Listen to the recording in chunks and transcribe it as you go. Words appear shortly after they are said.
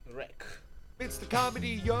It's the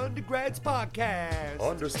Comedy Undergrads Podcast.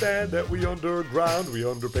 Understand that we underground, we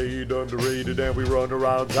underpaid, underrated, and we run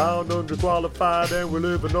around town underqualified, and we're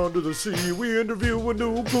living under the sea. We interview a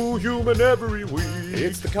new cool human every week.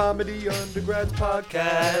 It's the Comedy Undergrads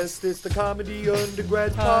Podcast. It's the Comedy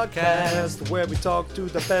Undergrads Podcast, where we talk to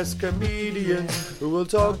the best comedians who will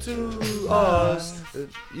talk to us.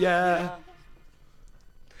 Yeah.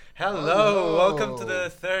 Hello, welcome to the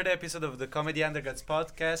third episode of the Comedy Undergrads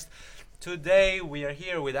Podcast. Today we are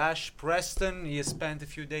here with Ash Preston. He has spent a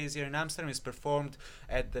few days here in Amsterdam. He's performed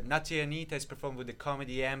at the Nati Anita. He's performed with the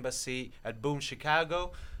Comedy Embassy at Boom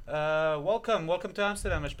Chicago. Welcome to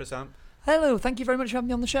Amsterdam, Ash Preston. Hello, thank you very much for having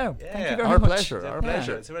me on the show. Yeah, thank you very our much. Pleasure, our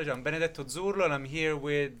pleasure. It's a pleasure. I'm Benedetto Zurlo and I'm here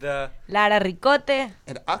with Lara Ricote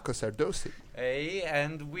and Akko Sardosi. Hey,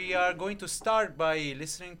 and we are going to start by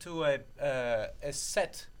listening to a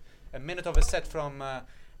minute of a set from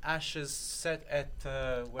Ash's set at...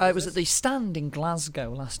 it was at the Stand in Glasgow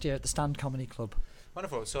last year at the Stand Comedy Club.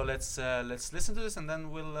 Wonderful. So let's listen to this and then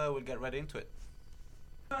we'll get right into it.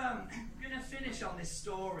 I'm going to finish on this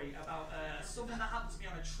story about something that happened to me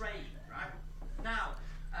on a train, right? Now,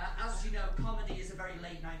 as you know, comedy is a very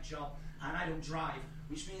late night job and I don't drive,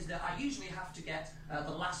 which means that I usually have to get the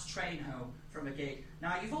last train home from a gig.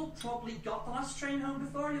 Now, you've all probably got the last train home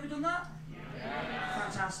before. You ever done that? Yeah.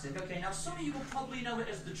 Fantastic. Okay, now some of you will probably know it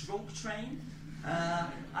as the drunk train.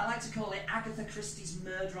 I like to call it Agatha Christie's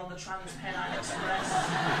Murder on the Trans-Pennine Express.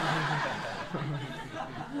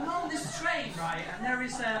 I'm on this train, right, and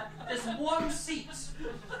there's one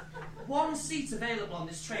seat available on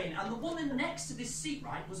this train, and the woman next to this seat,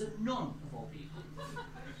 right, was a nun, of all people.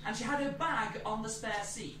 And she had her bag on the spare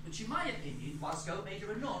seat, which in my opinion, Glasgow made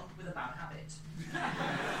her a nun with a bad habit.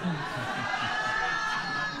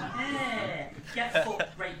 Yeah, get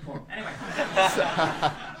fucked, great pun. Anyway.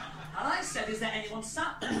 And I said, is there anyone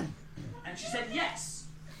sat there? And she said, yes.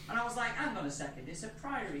 And I was like, hang on a second, it's a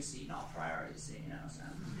priority seat, not a priority seat, you know what I'm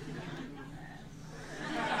saying?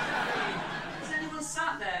 Is anyone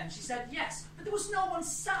sat there? And she said, yes. But there was no one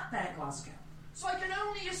sat there, Glasgow. So I can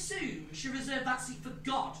only assume she reserved that seat for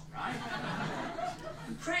God, right?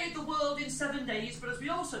 He created the world in 7 days, but as we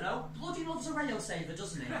also know, bloody loves a rail saver,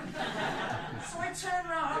 doesn't he? So I turn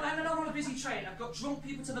around, I'm on a busy train, I've got drunk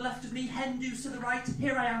people to the left of me, Hindus to the right,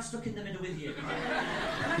 here I am stuck in the middle with you.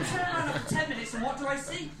 And I turn around after 10 minutes, and what do I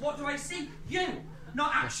see? What do I see? You!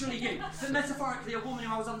 Not actually you, but metaphorically a woman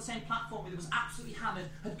who I was on the same platform with who was absolutely hammered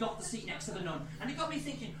had got the seat next to the nun. And it got me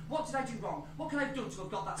thinking, what did I do wrong? What could I have done to have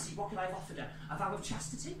got that seat? What could I have offered her? A vow of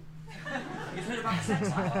chastity? You've heard about sex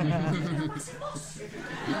life? Massive loss.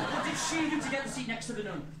 What did she do to get the seat next to the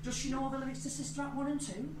nun? Does she know all the lyrics to Sister Act 1 and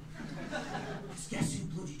 2? Guess who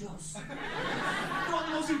bloody does? You know what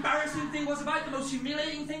the most embarrassing thing was about the most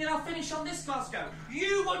humiliating thing, and I'll finish on this, Glasgow.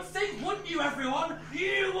 You would think, wouldn't you, everyone?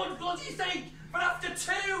 You would bloody think, but after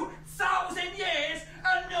 2,000 years,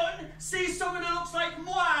 a nun sees someone who looks like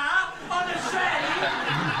moi on a train.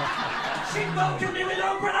 She'd welcome me with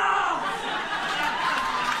open arms.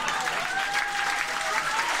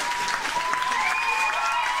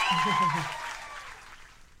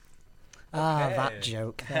 Okay. That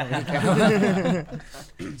joke. There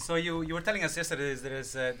we go. So you were telling us yesterday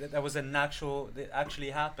that was that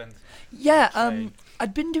actually happened. Yeah,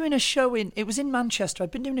 I'd been doing a show it was in Manchester.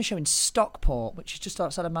 I'd been doing a show in Stockport, which is just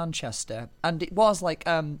outside of Manchester, and it was like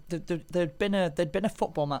there'd been a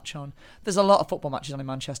football match on. There's a lot of football matches on in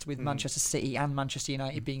Manchester with Manchester City and Manchester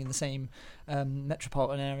United being in the same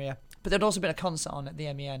metropolitan area. But there'd also been a concert on at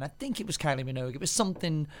the MEN. I think it was Kylie Minogue. It was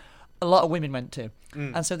something a lot of women went to.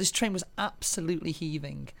 And so this train was absolutely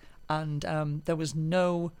heaving, and there was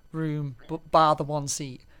no room but bar the one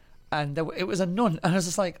seat, and it was a nun, and I was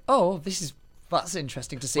just like, oh, that's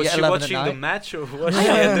interesting to see. Was at she 11 watching at night. the match, or was she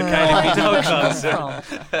at the Kylie Minogue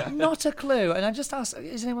concert? Not a clue. And I just asked,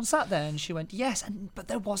 is anyone sat there? And she went, yes, but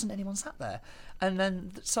there wasn't anyone sat there. And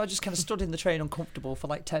then so I just kind of stood in the train uncomfortable for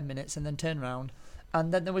like 10 minutes and then turned around,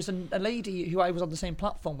 and then there was a lady who I was on the same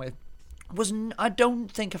platform with, I don't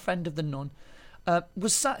think a friend of the nun,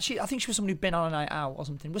 was sat. I think she was someone who'd been on a night out or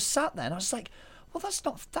something. Was sat there, and I was like, "Well, that's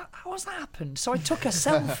not that. How has that happened?" So I took a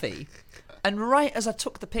selfie, and right as I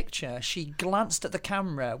took the picture, she glanced at the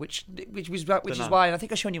camera, which is why I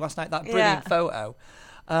think I showed you last night that brilliant photo,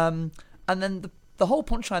 and then the whole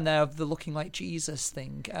punchline there of the looking like Jesus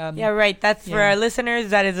thing. Yeah, right. That's for our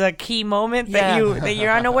listeners. That is a key moment that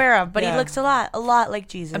you're unaware of. But he looks a lot like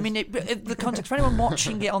Jesus. I mean, the context for anyone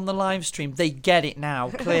watching it on the live stream, they get it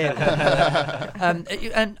now clearly.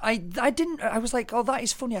 And I didn't. I was like, oh, that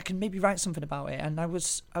is funny. I can maybe write something about it. And I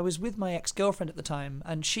was with my ex-girlfriend at the time,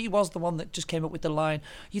 and she was the one that just came up with the line,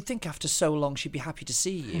 "You'd think after so long she'd be happy to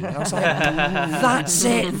see you." And I was like, that's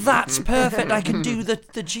it. That's perfect. I can do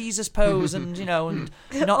the Jesus pose, and and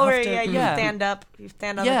not have to. You stand up. You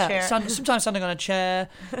stand on the chair. Sometimes standing on a chair.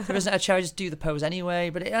 If there isn't a chair, I just do the pose anyway.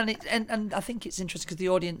 But and I think it's interesting because the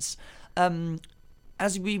audience,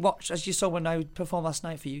 as you saw when I performed last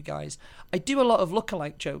night for you guys, I do a lot of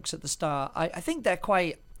lookalike jokes at the start. I think they're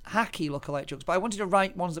quite hacky lookalike jokes, but I wanted to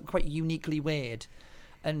write ones that were quite uniquely weird.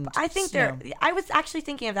 And I think I was actually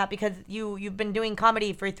thinking of that because you've been doing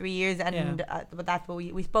comedy for 3 years, and but that's what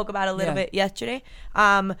we spoke about a little bit yesterday.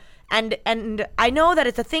 And I know that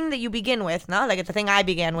it's a thing that you begin with, no? Like it's a thing I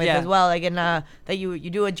began with as well. Like that you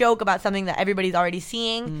do a joke about something that everybody's already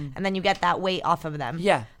seeing, and then you get that weight off of them.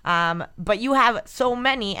 Yeah. But you have so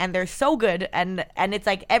many, and they're so good, and it's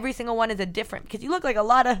like every single one is a different. Because you look like a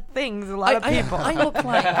lot of things, a lot of people. I look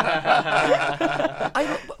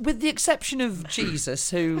like, with the exception of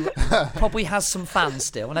Jesus, who probably has some fans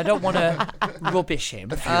still, and I don't want to rubbish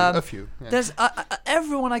him. A few. Yeah. There's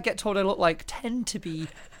everyone I get told I look like tend to be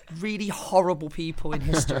really horrible people in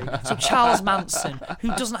history. So Charles Manson, who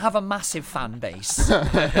doesn't have a massive fan base.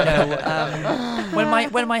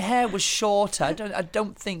 When my hair was shorter, I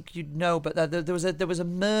don't think you'd know, but there was a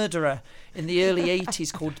murderer in the early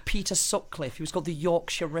 80s called Peter Sutcliffe. He was called the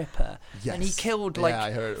Yorkshire Ripper, and he killed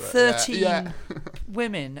 13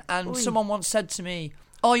 women. And someone once said to me,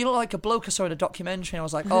 "Oh, you look like a bloke I saw in a documentary." And I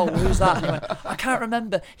was like, "Oh, who's that?" And he went, "I can't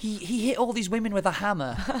remember. He hit all these women with a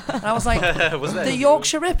hammer." And I was like, "The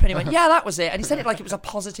Yorkshire Ripper?" And he went, "Yeah, that was it." And he said it like it was a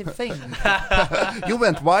positive thing. You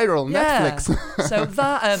went viral, Netflix. So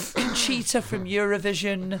that Conchita from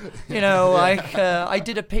Eurovision, I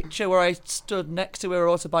did a picture where I stood next to her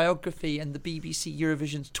autobiography, and the BBC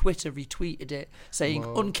Eurovision's Twitter retweeted it, saying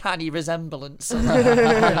 "uncanny resemblance."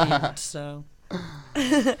 Brilliant. So.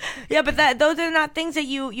 Yeah, but those are not things that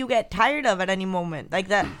you get tired of at any moment, like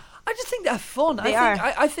that. I just think they're fun.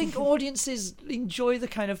 I think audiences enjoy the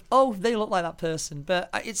kind of, oh, they look like that person, but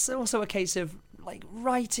it's also a case of like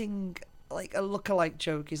writing like a lookalike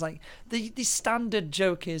joke is like the standard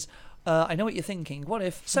joke is, I know what you're thinking. What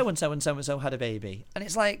if so and so and so and so had a baby? And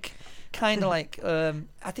it's like kind of like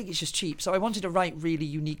I think it's just cheap. So I wanted to write really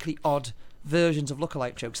uniquely odd versions of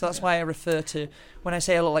lookalike jokes. So that's why I refer to, when I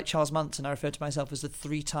say I look like Charles Manson, I refer to myself as the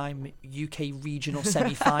 3-time UK regional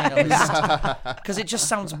semi-finalist, because it just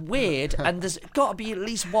sounds weird, and there's got to be at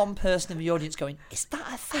least one person in the audience going, "Is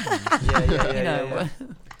that a thing?" Yeah.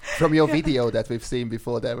 From your video that we've seen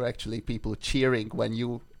before, there were actually people cheering when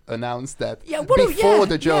you announced that before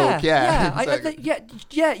the joke.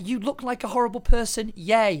 You look like a horrible person.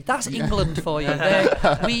 Yay, that's England for you.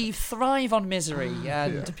 We thrive on misery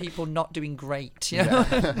and people not doing great.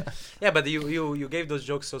 But you gave those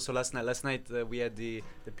jokes also last night. Last night we had the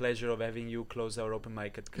pleasure of having you close our open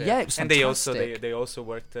mic at Claire. Yeah, it was fantastic. they also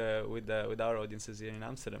worked with our audiences here in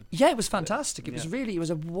Amsterdam. Yeah, it was fantastic. It was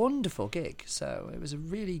a wonderful gig. So it was a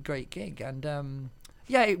really great gig, and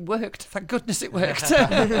yeah, it worked. Thank goodness it worked.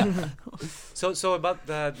 So about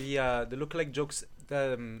the lookalike jokes,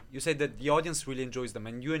 you said that the audience really enjoys them,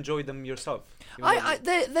 and you enjoy them yourself. I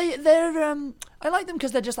like them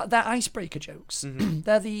because they're just like, they're icebreaker jokes. Mm-hmm.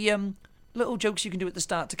 They're the little jokes you can do at the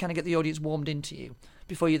start to kind of get the audience warmed into you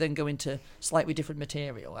before you then go into slightly different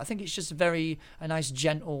material. I think it's just a nice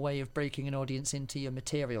gentle way of breaking an audience into your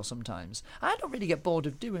material sometimes. I don't really get bored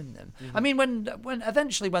of doing them. Mm-hmm. I mean, when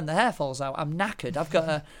eventually when the hair falls out, I'm knackered.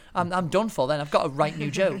 I'm done for then. I've got to write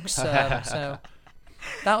new jokes. So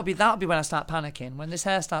that'll be when I start panicking. When this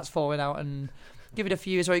hair starts falling out and give it a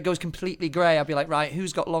few years where it goes completely grey, I'll be like, right,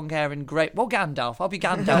 who's got long hair and grey? Well, Gandalf. I'll be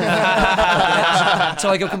Gandalf. So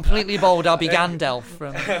I go completely bald, I'll be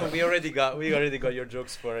Gandalf. We already got your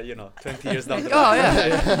jokes for 20 years down the line. Oh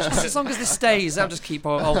yeah. As long as this stays, I'll just keep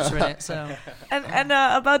altering it. So. And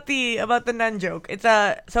about the nun joke, it's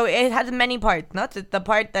so it has many parts. Not it's the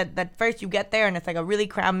part that first you get there and it's like a really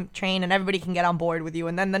crammed train and everybody can get on board with you,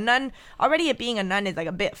 and then the nun, already it being a nun is like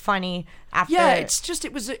a bit funny after. Yeah, it's just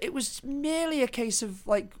it was merely a case of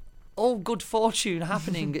like all good fortune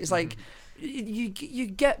happening. It's like you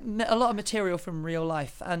get a lot of material from real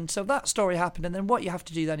life, and so that story happened, and then what you have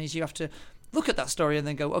to do then is you have to look at that story and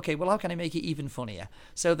then go, okay, well, how can I make it even funnier?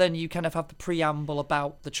 So then you kind of have the preamble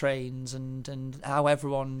about the trains and how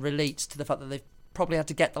everyone relates to the fact that they've probably had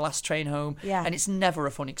to get the last train home. Yeah. And it's never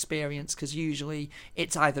a fun experience because usually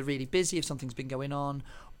it's either really busy if something's been going on,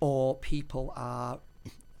 or people are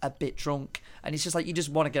a bit drunk, and it's just like you just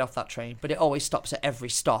want to get off that train, but it always stops at every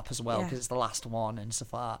stop as well because it's the last one and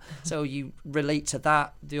stuff like that. So you relate to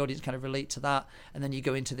that, the audience kind of relate to that, and then you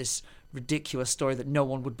go into this ridiculous story that no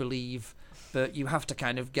one would believe, but you have to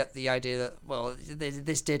kind of get the idea that, well,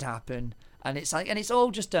 this did happen. And it's like, and it's all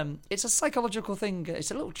just it's a psychological thing. It's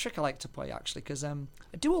a little trick I like to play actually, because I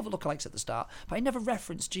do all the lookalikes at the start, but I never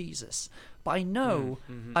reference Jesus. But I know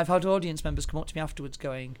I've had audience members come up to me afterwards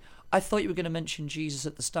going, I thought you were going to mention Jesus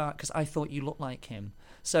at the start because I thought you looked like him.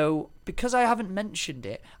 So because I haven't mentioned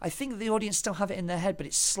it, I think the audience still have it in their head, but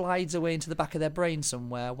it slides away into the back of their brain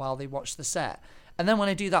somewhere while they watch the set. And then when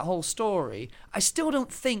I do that whole story, I still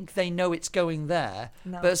don't think they know it's going there.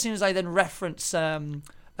 No. But as soon as I then reference,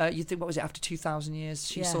 you think, what was it, after 2,000 years,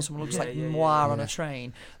 she saw someone looks like Moir on a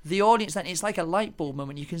train. The audience then, it's like a light bulb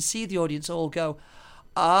moment. You can see the audience all go,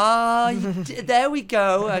 there we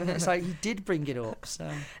go, and it's like he did bring it up. So,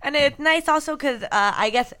 and it's nice also because I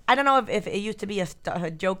guess I don't know if it used to be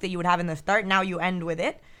a joke that you would have in the start. Now you end with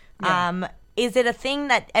it. Yeah. Is it a thing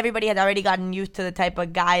that everybody has already gotten used to the type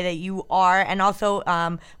of guy that you are? And also,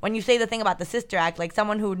 when you say the thing about the Sister Act, like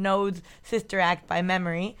someone who knows Sister Act by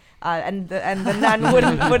memory, and the nun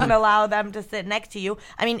wouldn't allow them to sit next to you.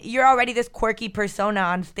 I mean, you're already this quirky persona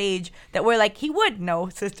on stage that we're like, he would know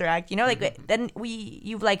Sister Act, you know? Like then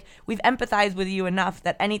we've empathized with you enough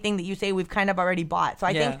that anything that you say we've kind of already bought. So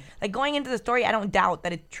I think like going into the story, I don't doubt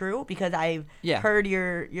that it's true because I've heard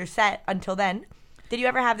your set until then. Did you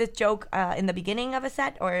ever have this joke in the beginning of a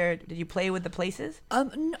set, or did you play with the places?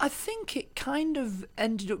 I think it kind of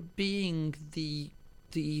ended up being the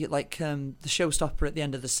showstopper at the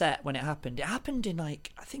end of the set when it happened. It happened in I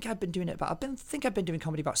think I'd been doing it I've been doing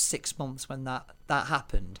comedy about 6 months when that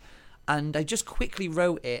happened. And I just quickly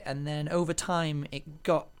wrote it, and then over time it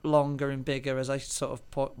got longer and bigger as I sort of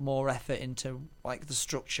put more effort into like the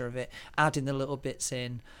structure of it, adding the little bits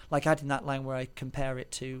in, like adding that line where I compare it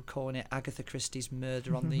to calling it Agatha Christie's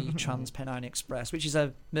Murder on the Trans-Pennine Express, which is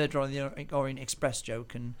a Murder on the Orient Express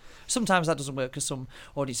joke, and sometimes that doesn't work because some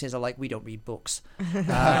audiences are like, we don't read books.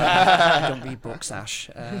 I don't read books, Ash.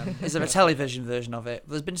 Is there a television version of it?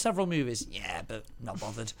 There's been several movies, but not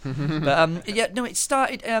bothered. But it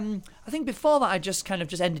started. I think before that I just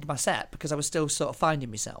ended my set because I was still sort of finding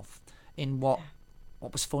myself in what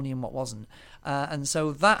was funny and what wasn't. And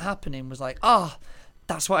so that happening was like,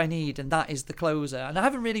 that's what I need, and that is the closer. And I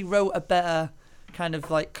haven't really wrote a better kind of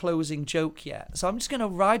like closing joke yet. So I'm just going to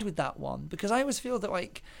ride with that one because I always feel that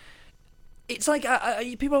like, it's like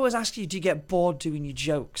people always ask you, do you get bored doing your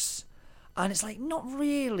jokes? And it's like, not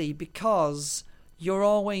really, because you're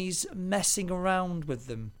always messing around with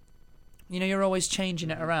them. You know, you're always changing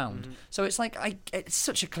it around. Mm-hmm. So it's like, it's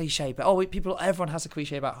such a cliche, but everyone has a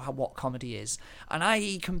cliche about what comedy is. And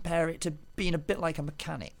I compare it to being a bit like a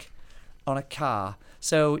mechanic on a car.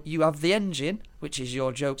 So you have the engine, which is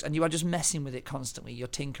your jokes, and you are just messing with it constantly. You're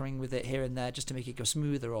tinkering with it here and there just to make it go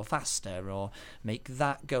smoother or faster or make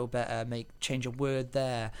that go better, change a word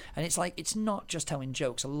there. And it's like, it's not just telling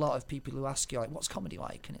jokes. A lot of people who ask you, like, what's comedy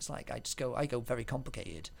like? And it's like, I go very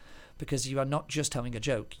complicated. Because you are not just telling a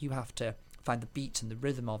joke, you have to find the beat and the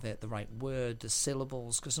rhythm of it, the right word, the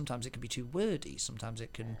syllables, because sometimes it can be too wordy, sometimes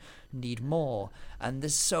it can need more, and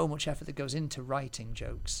there's so much effort that goes into writing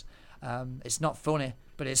jokes. It's not funny,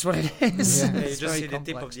 but it's what it is. Yeah. You just see the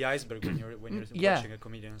tip of the iceberg when you're watching a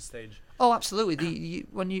comedian on stage. Oh, absolutely.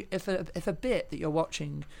 If a bit that you're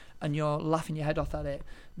watching and you're laughing your head off at it,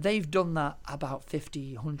 they've done that about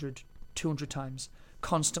 50, 100, 200 times,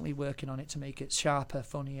 constantly working on it to make it sharper,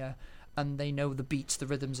 funnier, and they know the beats, the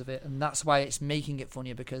rhythms of it, and that's why it's making it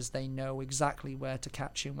funnier, because they know exactly where to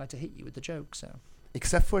catch you and where to hit you with the joke. So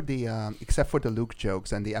except for the Luke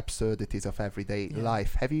jokes and the absurdities of everyday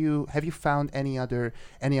life, have you found any other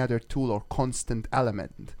tool or constant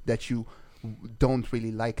element that you don't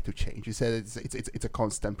really like to change? You said it's a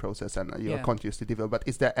constant process and you're continuously develop, but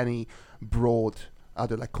is there any broad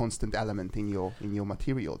other like constant element in your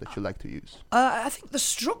material that you like to use? I think the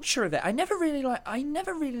structure of it. I never really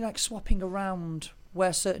like swapping around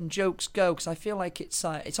where certain jokes go, because I feel like it's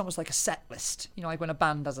almost like a set list. You know, like when a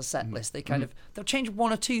band has a set list, they they'll change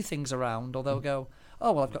one or two things around, or they'll go,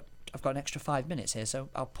 oh well, I've got an extra 5 minutes here, so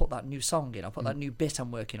I'll put that new song in. I'll put that new bit I'm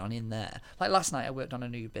working on in there. Like last night, I worked on a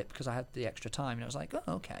new bit because I had the extra time, and I was like,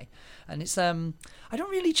 oh, okay. And it's I don't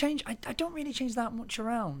really change that much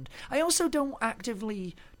around. I also don't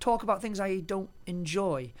actively talk about things I don't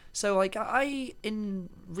enjoy. So like I in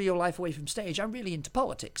real life away from stage, I'm really into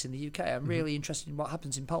politics in the UK. I'm really interested in what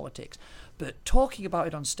happens in politics, but talking about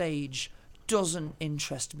it on stage doesn't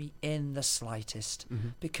interest me in the slightest,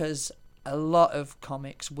 because a lot of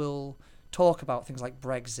comics will talk about things like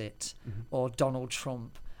Brexit or Donald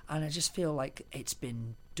Trump, and I just feel like it's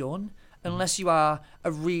been done. Unless you are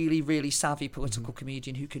a really, really savvy political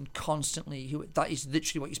comedian who can constantly, that is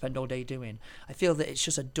literally what you spend all day doing. I feel that it's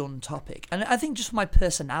just a done topic. And I think just for my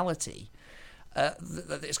personality,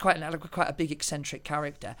 it's quite a big eccentric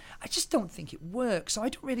character. I just don't think it works. So I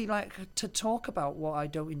don't really like to talk about what I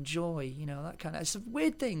don't enjoy, that kind of, it's a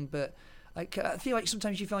weird thing, but like, I feel like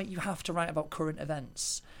sometimes you feel like you have to write about current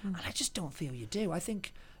events. And I just don't feel you do. I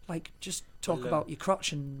think, just talk about your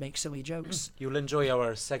crotch and make silly jokes. You'll enjoy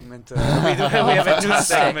our segment. We have a new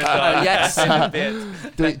segment. Yes. In a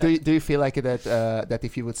bit. Do you feel like that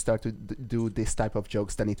if you would start to do this type of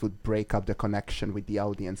jokes, then it would break up the connection with the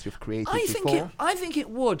audience you've created before? I think it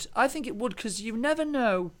would. I think it would, because you never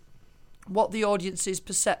know what the audience's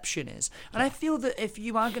perception is. And I feel that if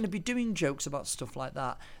you are going to be doing jokes about stuff like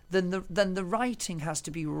that, then the writing has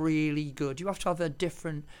to be really good. You have to have a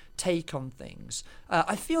different take on things.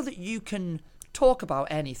 I feel that you can talk about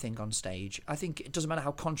anything on stage. I think it doesn't matter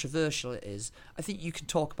how controversial it is. I think you can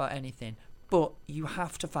talk about anything, but you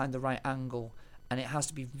have to find the right angle, and it has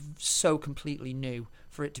to be so completely new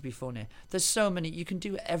for it to be funny. There's so many. You can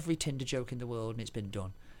do every Tinder joke in the world, and it's been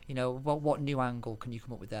done. What new angle can you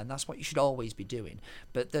come up with there? And that's what you should always be doing.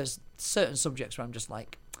 But there's certain subjects where I'm just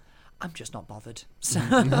like, I'm just not bothered. So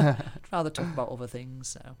I'd rather talk about other things.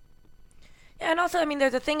 So. Yeah, and also, I mean,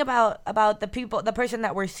 there's a thing about the person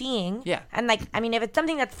that we're seeing. Yeah. And if it's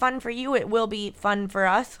something that's fun for you, it will be fun for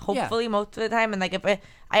us, hopefully, most of the time. And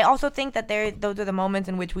I also think that those are the moments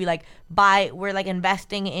in which we're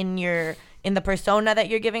investing in the persona that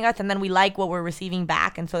you're giving us, and then we like what we're receiving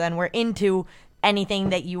back, and so then we're into anything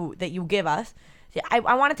that you give us. I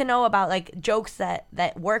wanted to know about jokes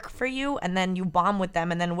that work for you, and then you bomb with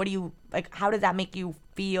them, and then what do you how does that make you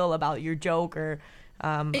feel about your joke? Or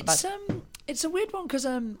it's a weird one, because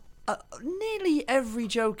nearly every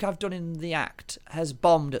joke I've done in the act has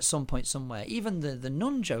bombed at some point somewhere. Even the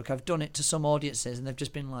nun joke, I've done it to some audiences and they've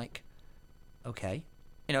just been like, okay.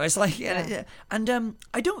 It's like, yeah. And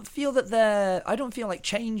I don't feel like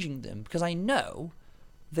changing them, because I know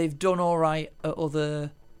they've done all right at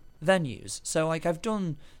other venues. So I've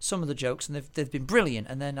done some of the jokes and they've been brilliant,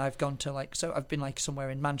 and then I've gone to I've been somewhere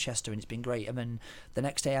in Manchester and it's been great, and then the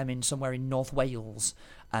next day I'm in somewhere in North Wales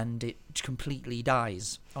and it completely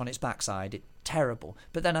dies on its backside. It's terrible.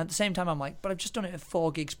 But then at the same time I'm like, but I've just done it at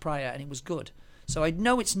 4 gigs prior and it was good. So I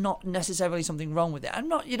know it's not necessarily something wrong with it.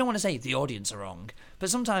 You don't want to say the audience are wrong, but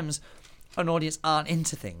sometimes an audience aren't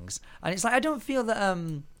into things, and it's like I don't feel that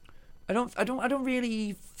I don't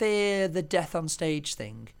really fear the death on stage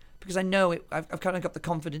thing, because I know it. I've kind of got the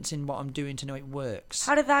confidence in what I'm doing to know it works.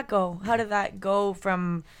 How did that go? How did that go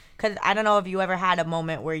from? Because I don't know if you ever had a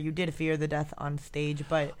moment where you did fear the death on stage,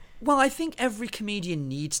 but well, I think every comedian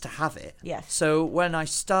needs to have it. Yes. So when I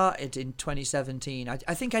started in 2017, I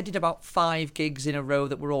think I did about 5 gigs in a row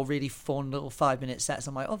that were all really fun little 5-minute sets.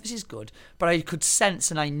 I'm like, oh, this is good, but I could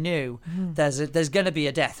sense and I knew there's going to be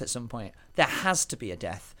a death at some point. There has to be a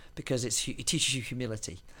death, because it teaches you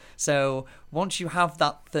humility. So once you have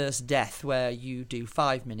that first death where you do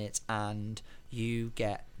 5 minutes and you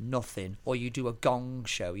get nothing, or you do a gong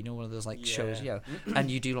show, one of those shows, and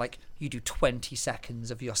you do 20 seconds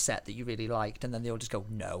of your set that you really liked, and then they all just go,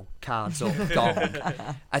 no, cards up, gong.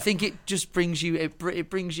 I think it just brings you,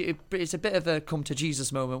 it's a bit of a come to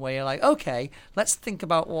Jesus moment where you're like, okay, let's think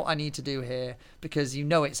about what I need to do here, because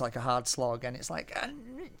it's like a hard slog, and it's like,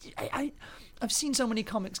 I've seen so many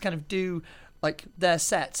comics kind of do their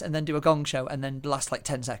sets and then do a gong show and then last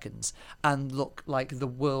 10 seconds and look like the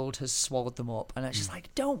world has swallowed them up, and it's just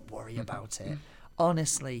like, don't worry about it.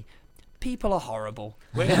 Honestly, people are horrible.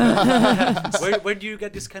 Where do you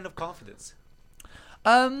get this kind of confidence?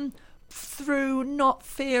 Through not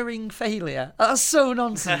fearing failure. That's so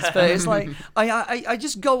nonsense, but it's like I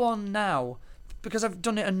just go on now, because I've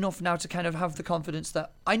done it enough now to kind of have the confidence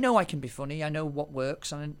that I know I can be funny. I know what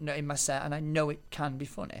works in my set, and I know it can be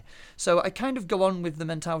funny. So I kind of go on with the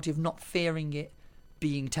mentality of not fearing it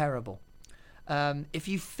being terrible. If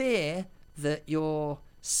you fear that your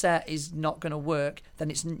set is not going to work,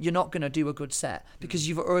 then you're not going to do a good set, because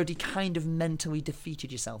you've already kind of mentally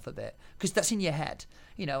defeated yourself a bit, because that's in your head,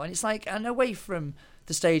 and it's like, and away from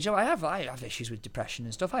the stage, I have issues with depression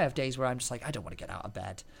and stuff. I have days where I'm just like, I don't want to get out of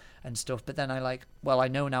bed and stuff, but then I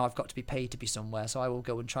know now I've got to be paid to be somewhere, so I will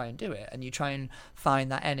go and try and do it. And you try and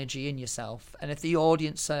find that energy in yourself, and if the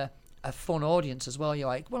audience are a fun audience as well. You're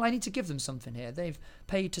like, well, I need to give them something here. They've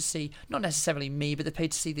paid to see, not necessarily me, but they've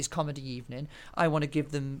paid to see this comedy evening. I want to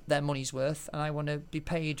give them their money's worth, and I want to be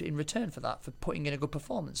paid in return for that, for putting in a good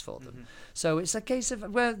performance for them. So it's a case of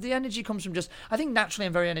where the energy comes from. Just, I think naturally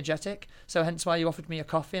I'm very energetic, so hence why you offered me a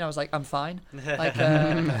coffee, and I was like, I'm fine. Like,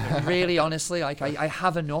 really, honestly, like I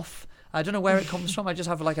have enough. I don't know where it comes from. I just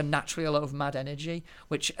have like a naturally a lot of mad energy,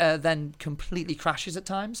 which then completely crashes at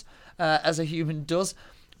times, as a human does.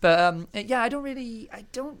 But yeah, I don't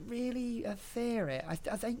really fear it. I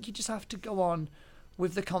think you just have to go on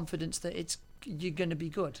with the confidence that you're going to be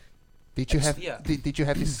good. Did you have did you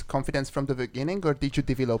have this confidence from the beginning, or did you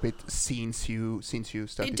develop it since you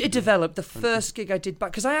started? It developed. The first gig I did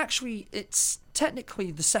back, because it's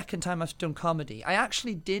technically the second time I've done comedy. I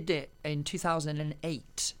actually did it in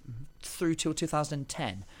 2008 through till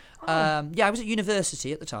 2010. I was at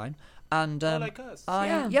university at the time. And like us.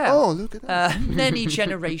 Oh, look at that. Many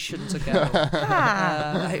generations ago.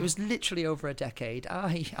 It was literally over a decade.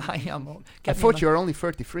 I am. I thought you were only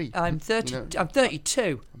 33. I'm 30. You know. I'm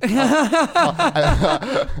 32.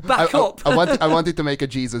 Back up. I wanted to make a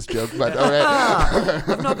Jesus joke, but all right.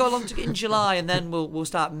 I've not got long to get in July, and then we'll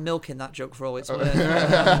start milking that joke for all it's worth.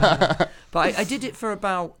 But I did it for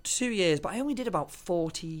about 2 years, but I only did about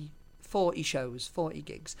 40 shows, 40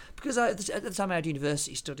 gigs, because at the time I had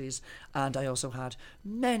university studies, and I also had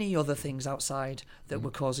many other things outside that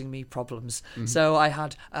were causing me problems. So I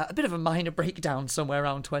had a bit of a minor breakdown somewhere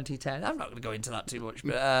around 2010. I'm not going to go into that too much,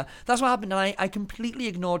 but that's what happened. And I completely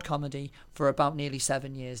ignored comedy for about nearly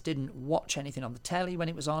 7 years. Didn't watch anything on the telly when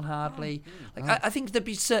it was on hardly. I think there'd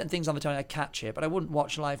be certain things on the telly I'd catch it, but I wouldn't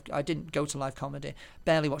watch live. I didn't go to live comedy.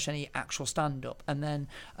 Barely watched any actual stand-up. And then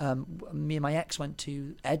me and my ex went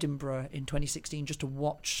to Edinburgh in 2016 just to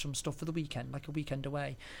watch some stuff for the weekend, like a weekend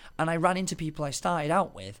away. And I ran into people I started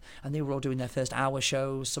out with, and they were all doing their first hour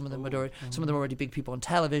shows. Some of them were already big people on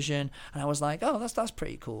television, and I was like, oh, that's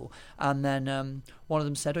pretty cool. And then one of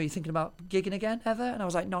them said, are you thinking about gigging again ever? And I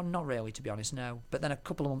was like, no, not really, to be honest, no. But then a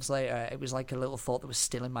couple of months later, it was like a little thought that was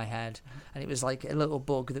still in my head, and it was like a little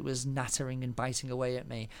bug that was nattering and biting away at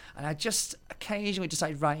me. And I just occasionally just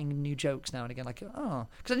started writing new jokes now and again, like, because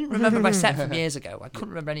I didn't remember my set from years ago. I couldn't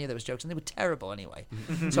remember any of those jokes, and they were terrible anyway.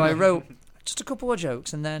 So I wrote just a couple of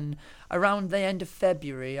jokes, and then around the end of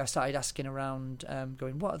February I started asking around,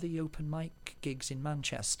 going, what are the open mic gigs in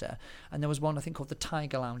Manchester? And there was one I think called the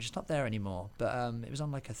Tiger Lounge. It's not there anymore, but it was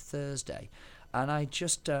on like a Thursday, and I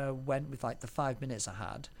just went with like the 5 minutes I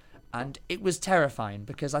had, and it was terrifying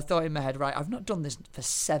because I thought in my head, right, I've not done this for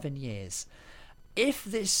 7 years. If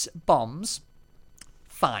this bombs,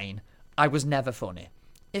 fine, I was never funny.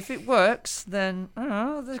 If it works, then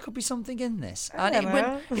there could be something in this. And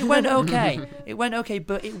it went okay. It went okay,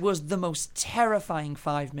 but it was the most terrifying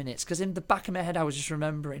 5 minutes, because in the back of my head I was just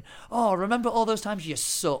remembering, remember all those times you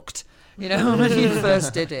sucked, when you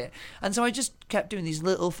first did it. And so I just kept doing these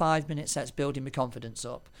little 5 minute sets, building my confidence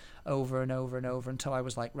up over and over and over until I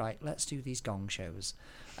was like, right, let's do these gong shows.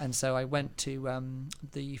 And so I went to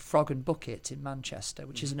the Frog and Bucket in Manchester,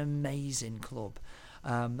 which is an amazing club.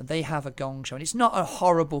 They have a gong show, and it's not a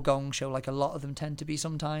horrible gong show like a lot of them tend to be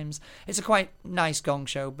sometimes. It's a quite nice gong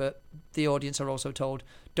show, but the audience are also told,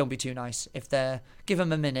 don't be too nice. Give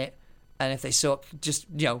them a minute, and if they suck,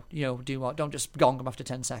 just do what? Don't just gong them after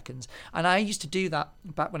 10 seconds. And I used to do that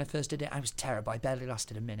back when I first did it. I was terrible. I barely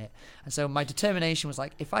lasted a minute. And so my determination was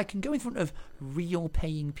like, if I can go in front of real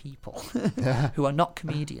paying people who are not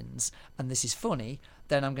comedians, and this is funny,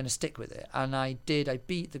 then I'm going to stick with it. And I did. I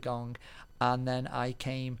beat the gong. And then I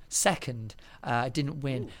came second. I didn't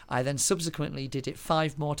win. I then subsequently did it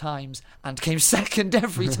 5 more times and came second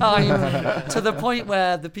every time, to the point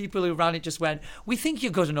where the people who ran it just went, we think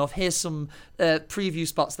you're good enough. Here's some preview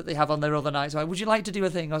spots that they have on their other nights. Would you like to do a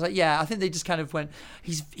thing? I was like, yeah. I think they just kind of went,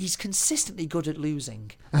 he's consistently good at losing.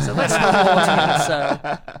 So let's reward him. So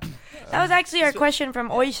that was actually our question from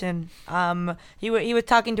Oisin. He was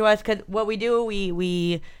talking to us, because what we do,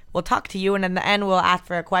 we'll talk to you, and in the end we'll ask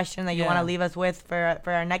for a question that you want to leave us with for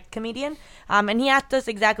our next comedian. And he asked us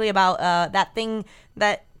exactly about that thing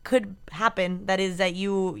that could happen, that is that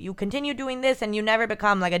you continue doing this and you never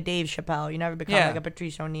become like a Dave Chappelle, you never become like a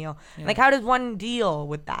Patrice O'Neill. Like, how does one deal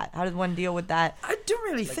with that? I don't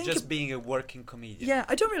really think just being a working comedian. Yeah,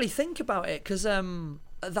 I don't really think about it, because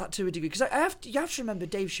that to a degree, because you have to remember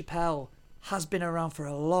Dave Chappelle has been around for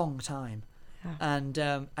a long time. And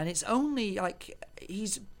it's only like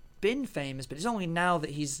he's been famous, but it's only now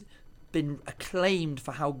that he's been acclaimed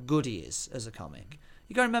for how good he is as a comic.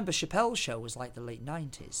 You got to remember, Chappelle's show was like the late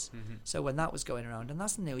 90s, so when that was going around, and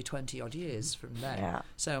that's nearly 20 odd years from then.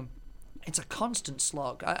 So it's a constant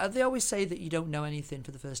slog. They always say that you don't know anything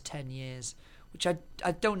for the first 10 years, which I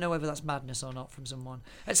don't know whether that's madness or not from someone.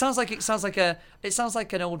 It sounds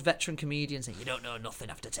like an old veteran comedian saying you don't know nothing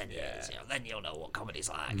after 10 years. Then you'll know what comedy's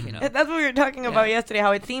like. That's what we were talking about yesterday.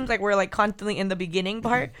 How it seems like we're like constantly in the beginning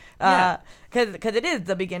part, because it is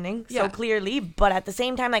the beginning so clearly. But at the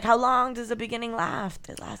same time, like how long does the beginning last?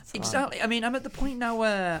 It lasts exactly. long. I mean, I'm at the point now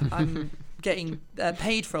where I'm getting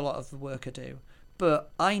paid for a lot of the work I do.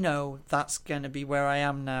 But I know that's going to be where I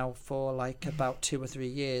am now for like about 2 or 3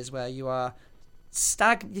 years, where you are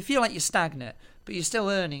you feel like you're stagnant, but you're still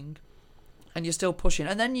earning and you're still pushing.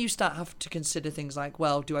 And then you have to consider things like,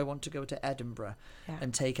 well, do I want to go to Edinburgh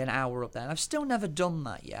and take an hour up there? And I've still never done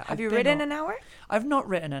that yet. Have you written an hour? I've not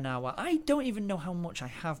written an hour. I don't even know how much I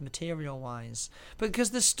have material-wise.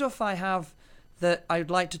 Because the stuff I have that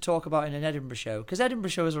I'd like to talk about in an Edinburgh show, because Edinburgh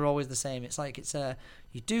shows are always the same. It's like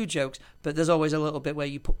you do jokes, but there's always a little bit where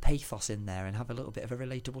you put pathos in there and have a little bit of a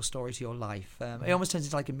relatable story to your life. It almost turns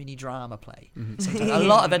into like a mini drama play. Sometimes. A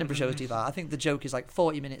lot of Edinburgh shows do that. I think the joke is like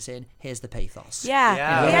 40 minutes in, here's the pathos. We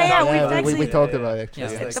talked about it actually.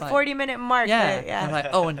 It's the 40-minute mark. And like,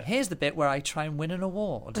 and here's the bit where I try and win an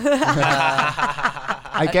award.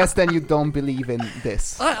 I guess then you don't believe in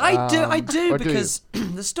this. I do because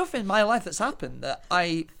the stuff in my life that's happened that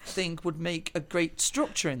I think would make a great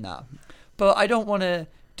structure in that. But I don't want to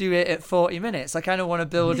do it at 40 minutes. I kind of want to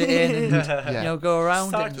build it in and go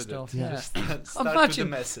around it and stuff. Start with the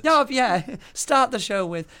message. Start the show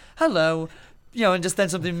with hello, and just then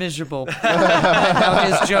something miserable. Now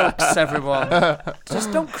here's jokes, everyone.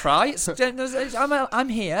 Just don't cry. I'm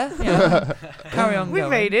here. Carry on. We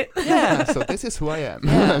made it. Yeah. So this is who I am.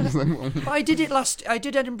 But I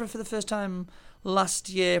did Edinburgh for the first time last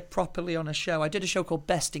year properly on a show. I did a show called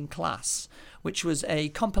Best in Class, which was a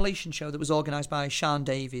compilation show that was organised by Sean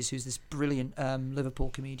Davies, who's this brilliant Liverpool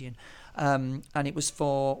comedian. And it was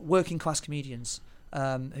for working class comedians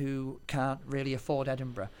who can't really afford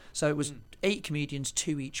Edinburgh. So it was 8 comedians,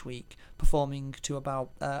 2 each week, performing to about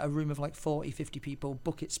a room of like 40, 50 people,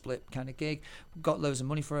 bucket split kind of gig. Got loads of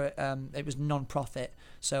money for it. It was non-profit,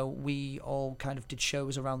 so we all kind of did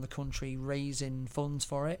shows around the country raising funds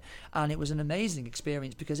for it. And it was an amazing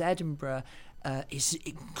experience because Edinburgh is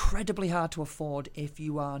incredibly hard to afford if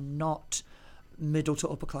you are not middle to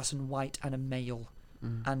upper class and white and a male.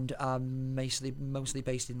 And mostly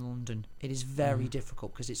based in London. It is very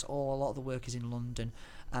difficult because a lot of the work is in London,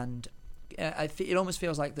 and it almost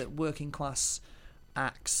feels like that working class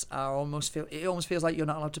acts it almost feels like you're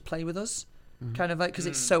not allowed to play with us, kind of like because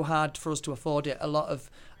it's so hard for us to afford it. A lot of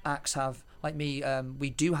acts have, like me, we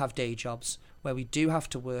do have day jobs where we do have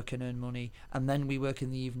to work and earn money, and then we work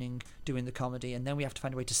in the evening doing the comedy, and then we have to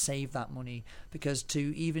find a way to save that money, because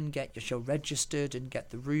to even get your show registered and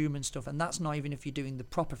get the room and stuff, and that's not even if you're doing the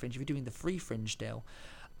proper fringe. If you're doing the free fringe deal,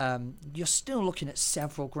 you're still looking at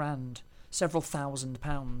several £1,000s, several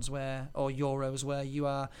 £1,000s or euros, where you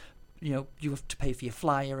are, you have to pay for your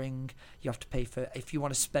flyering, you have to pay for, if you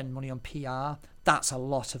want to spend money on PR, that's a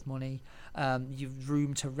lot of money. You've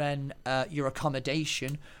room to rent, your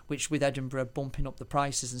accommodation, which with Edinburgh bumping up the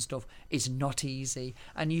prices and stuff is not easy.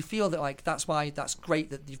 And you feel that like that's why that's great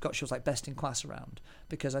that you've got shows like Best in Class around,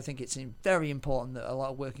 because I think it's very important that a lot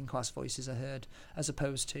of working class voices are heard as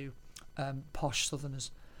opposed to posh Southerners.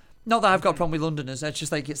 Not that I've got a problem with Londoners. It's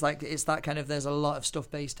just it's that kind of, there's a lot of stuff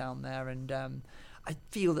based down there, and I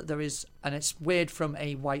feel that there is, and it's weird from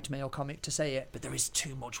a white male comic to say it, but there is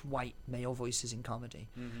too much white male voices in comedy,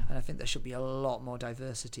 and I think there should be a lot more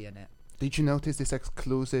diversity in it. Did you notice this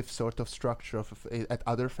exclusive sort of structure at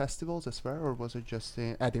other festivals as well, or was it just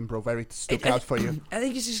in Edinburgh where it stuck out for you? I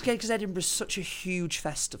think it's just because Edinburgh is such a huge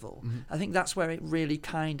festival. I think that's where it really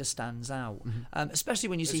kind of stands out, especially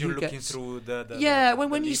when you see who gets. Through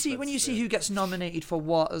when you see who gets nominated for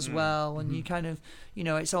what as well, and you kind of,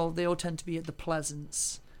 they all tend to be at the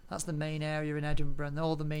Pleasance. That's the main area in Edinburgh, and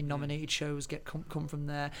all the main nominated shows come from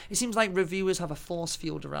there. It seems like reviewers have a force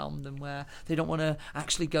field around them where they don't want to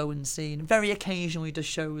actually go and see. And very occasionally does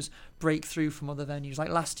shows break through from other venues. Like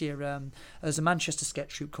last year, there's a Manchester sketch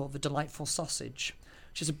troupe called The Delightful Sausage,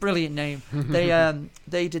 which is a brilliant name.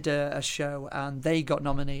 They did a show and they got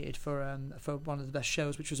nominated for one of the best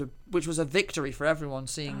shows, which was a victory for everyone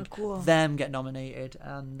seeing them get nominated,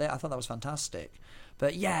 and I thought that was fantastic.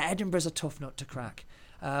 But yeah, Edinburgh's a tough nut to crack.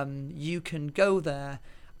 You can go there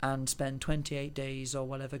and spend 28 days or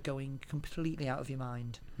whatever going completely out of your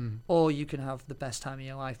mind, or you can have the best time of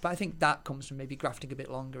your life. But I think that comes from maybe grafting a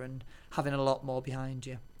bit longer and having a lot more behind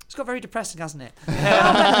you. It's got very depressing, hasn't it?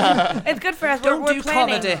 It's good for us. Don't we're do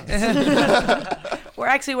planning.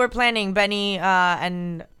 comedy. We're planning. Benny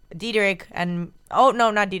and Diederik and not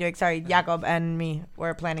Diederik, sorry, Jakob and me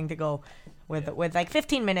were planning to go with like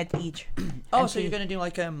 15 minutes each. Oh, so you're going to do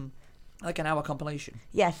like an hour compilation?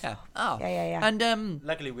 Yes. Yeah. Oh. Yeah. And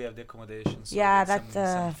luckily we have the accommodation. So Yeah, we get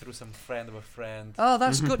that's, through some friend of a friend. oh,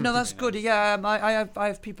 that's good. No, that's good. Yeah, I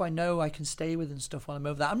have people I know I can stay with and stuff while I'm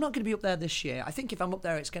over there. I'm not going to be up there this year. I think if I'm up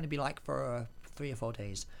there, it's going to be like for 3 or 4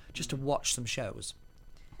 days just to watch some shows.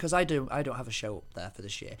 Because I don't have a show up there for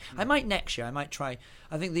this year. I might next year. I might try.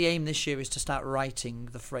 I think the aim this year is to start writing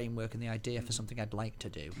the framework and the idea for something I'd like to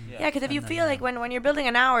do. Yeah, because if you feel like when you're building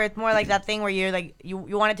an hour, it's more like that thing where you're like you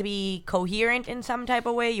want it to be coherent in some type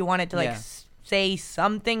of way. You want it to like say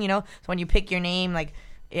something, So when you pick your name, like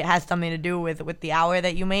it has something to do with the hour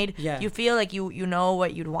that you made. Yeah. You feel like you know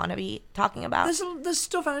what you'd want to be talking about. There's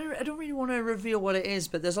stuff, I don't really want to reveal what it is,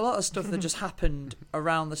 but there's a lot of stuff that just happened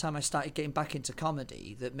around the time I started getting back into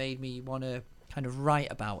comedy that made me want to kind of write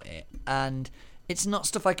about it. And it's not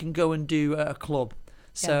stuff I can go and do at a club.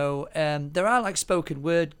 So there are like spoken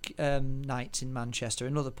word nights in Manchester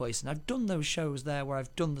and other places, and I've done those shows there where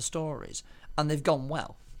I've done the stories, and they've gone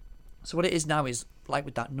well. So what it is now is, like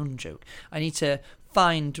with that nun joke, I need to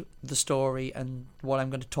find the story and what I'm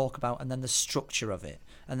going to talk about and then the structure of it,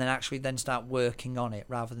 and then actually then start working on it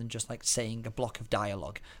rather than just like saying a block of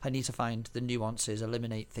dialogue. I need to find the nuances,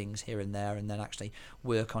 eliminate things here and there, and then actually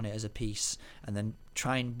work on it as a piece and then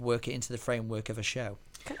try and work it into the framework of a show.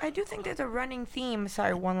 I do think there's a running theme.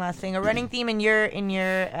 Sorry, one last thing. A running theme in your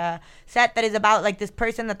set that is about like this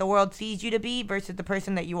person that the world sees you to be versus the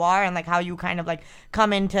person that you are, and like how you kind of like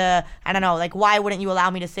come into, I don't know, like why wouldn't you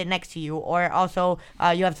allow me to sit next to you? Or also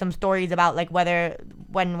you have some stories about like whether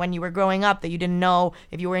when you were growing up that you didn't know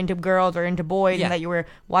if you were into girls or into boys, and that you were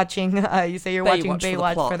watching. You say you're watching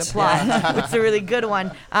Baywatch for the plot, which is a really good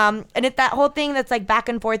one. And it's that whole thing that's like back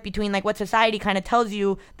and forth between like what society kind of tells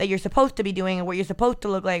you that you're supposed to be doing and what you're supposed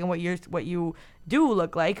to look like and what you do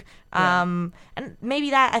look like. And maybe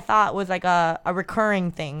that I thought was like a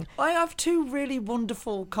recurring thing. I have 2 really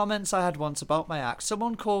wonderful comments I had once about my act.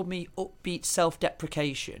 Someone called me upbeat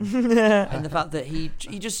self-deprecation, and the fact that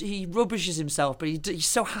he rubbishes himself, but he's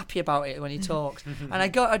so happy about it when he talks. And I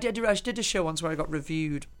did a show once where I got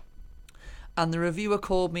reviewed, and the reviewer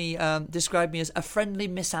called me, described me as a friendly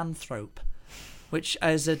misanthrope, which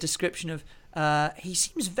is a description of. He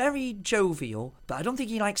seems very jovial, but I don't think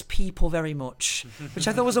he likes people very much, which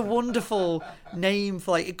I thought was a wonderful name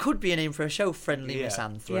for, like, it could be a name for a show, Friendly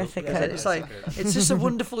Misanthrope. Yes, it could. It's like, it's just a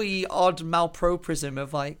wonderfully odd malpropism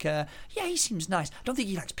of like, he seems nice. I don't think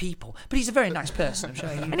he likes people, but he's a very nice person, I'm sure.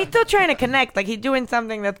 And he's still trying to connect, like he's doing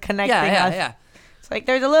something that's connecting us. Yeah. It's like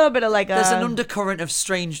there's a little bit of like there's an undercurrent of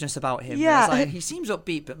strangeness about him. Yeah. Like, he seems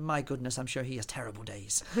upbeat, but my goodness, I'm sure he has terrible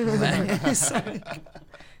days. Yeah.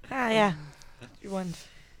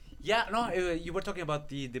 Yeah, no, you were talking about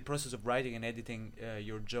the process of writing and editing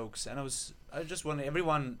your jokes, and I was just wondering,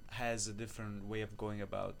 everyone has a different way of going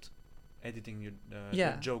about editing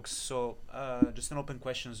your jokes. So just an open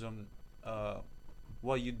questions on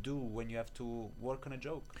what you do when you have to work on a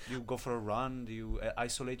joke. You go for a run? Do you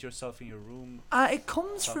isolate yourself in your room? It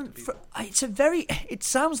comes from it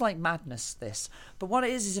sounds like madness, this, but what it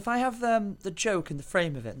is if I have the joke and the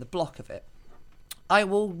frame of it and the block of it, I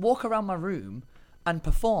will walk around my room and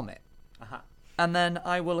perform it. And then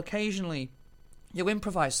I will occasionally, you'll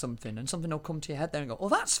improvise something and something will come to your head there and go, oh,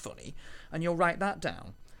 that's funny, and you'll write that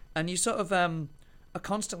down, and you sort of are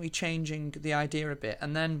constantly changing the idea a bit,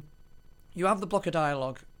 and then you have the block of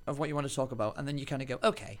dialogue of what you want to talk about, and then you kind of go,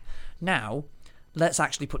 okay, now let's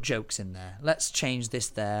actually put jokes in there. Let's change this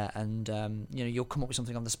there, and you'll come up with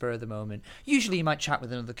something on the spur of the moment. Usually, you might chat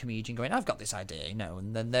with another comedian, going, "I've got this idea,"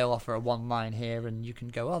 and then they'll offer a one line here, and you can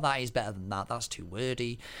go, "Oh, that is better than that. That's too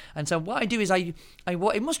wordy." And so what I do is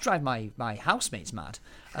it must drive my housemates mad,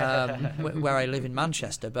 where I live in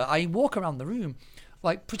Manchester. But I walk around the room,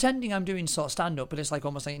 like pretending I'm doing sort of stand up, but it's like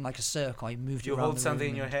almost like in like a circle. I moved you around. Hold something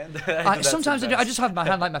in your hand. Sometimes I do. I just have my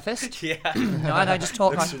hand like my fist. Yeah. And I just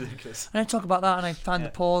talk. Looks ridiculous. And I talk about that, and I find the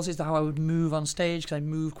pauses, how I would move on stage, because I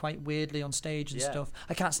move quite weirdly on stage and stuff.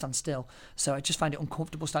 I can't stand still, so I just find it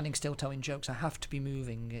uncomfortable standing still telling jokes. I have to be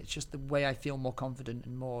moving. It's just the way I feel more confident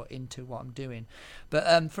and more into what I'm doing.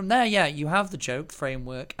 But from there, you have the joke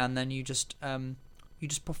framework, and then you just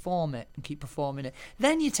perform it and keep performing it.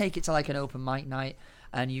 Then you take it to like an open mic night,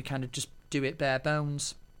 and you kind of just do it bare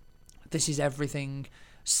bones. This is everything.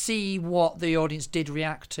 See what the audience did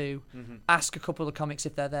react to. Mm-hmm. Ask a couple of comics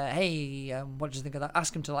if they're there. Hey, what did you think of that?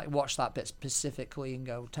 Ask them to like watch that bit specifically and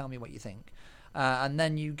go, tell me what you think. And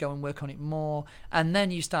then you go and work on it more. And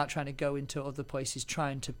then you start trying to go into other places,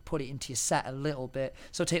 trying to put it into your set a little bit.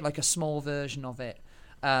 So take like a small version of it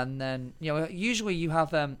and then usually you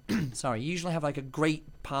have usually have like a great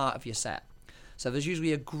part of your set. So there's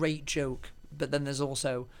usually a great joke, but then there's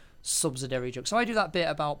also subsidiary jokes. So I do that bit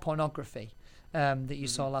about pornography that you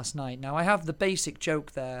saw last night. Now I have the basic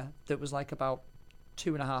joke there that was like about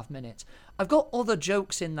 2.5 minutes. I've got other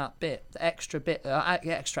jokes in that bit, the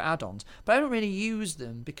extra add-ons, but I don't really use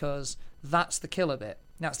them because that's the killer bit.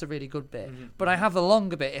 That's the really good bit. But I have the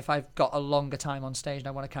longer bit if I've got a longer time on stage and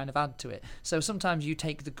I want to kind of add to it. So sometimes you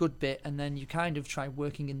take the good bit and then you kind of try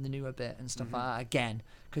working in the newer bit and stuff like that again.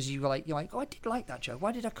 Because you're like, oh, I did like that joke.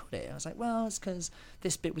 Why did I cut it? And I was like, well, it's because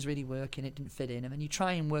this bit was really working. It didn't fit in. And then you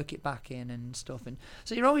try and work it back in and stuff. And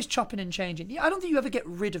so you're always chopping and changing. Yeah, I don't think you ever get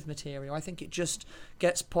rid of material. I think it just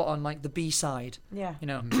gets put on like the B side. Yeah.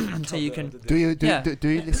 Until you can. Do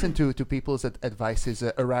you listen to people's advices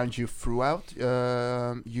around you throughout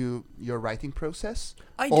your writing process,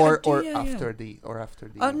 or after the?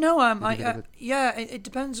 No, it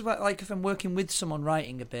depends. Like if I'm working with someone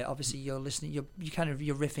writing a bit, obviously you're listening.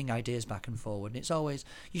 You're riffing ideas back and forward. And it's always,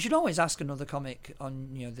 you should always ask another comic on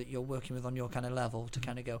that you're working with on your kind of level to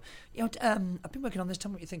kind of go, I've been working on this.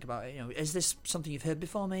 Tell me what you think about it. Is this something you've heard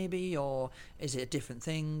before maybe, or is it a different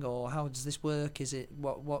thing, or how does this work? Is it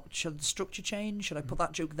what should the structure change? Should I put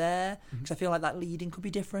that joke there because I feel like that leading could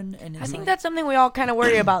be different? And I think that's something we all kind of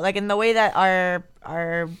worry about, like in the way that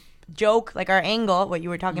our joke, like our angle, what you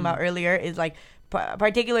were talking about earlier, is like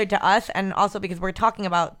particular to us, and also because we're talking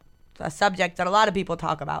about a subject that a lot of people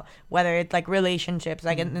talk about, whether it's like relationships,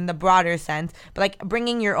 like in the broader sense, but like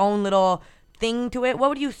bringing your own little thing to it. What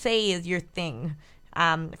would you say is your thing?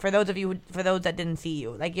 For those that didn't see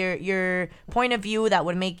you, like your point of view that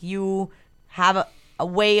would make you have a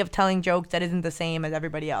way of telling jokes that isn't the same as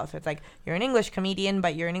everybody else. It's like you're an English comedian,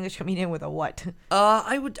 but you're an English comedian with a what?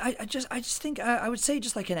 I just think I would say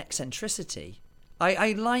just like an eccentricity.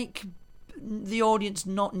 I like the audience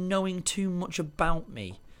not knowing too much about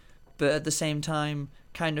me, but at the same time,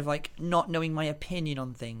 kind of like not knowing my opinion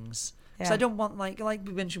on things. So I don't want like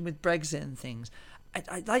we mentioned with Brexit and things.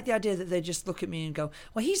 I like the idea that they just look at me and go,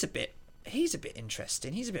 well, he's a bit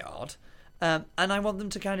interesting, he's a bit odd, and I want them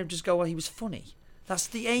to kind of just go, well, he was funny. That's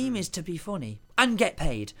the aim, is to be funny and get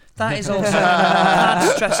paid. That is also I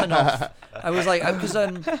can't stress enough. I was like,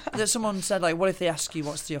 because someone said like, what if they ask you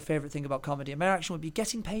what's your favourite thing about comedy? And my reaction would be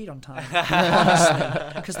getting paid on time,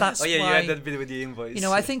 honestly, because that's why. You had that bit with the invoice.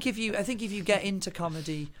 I think if you get into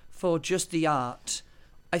comedy for just the art,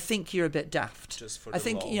 I think you're a bit daft. Just for I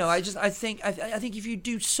think I think if you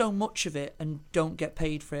do so much of it and don't get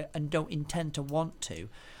paid for it and don't intend to want to,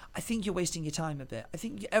 I think you're wasting your time a bit. I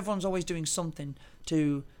think everyone's always doing something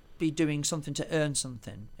to be doing something to earn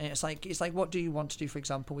something. And it's like what do you want to do, for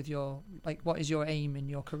example, with your what is your aim in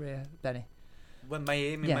your career, Benny? Well, my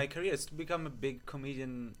aim in my career is to become a big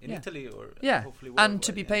comedian in Italy, or hopefully and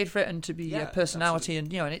to be paid for it and to be a personality,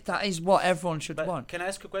 absolutely. And that is what everyone should want. Can I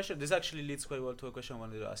ask you a question? This actually leads quite well to a question I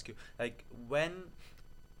wanted to ask you. Like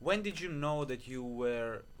when did you know that you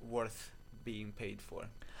were worth being paid for?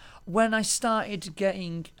 When I started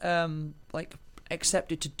getting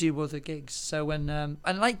accepted to do other gigs. So when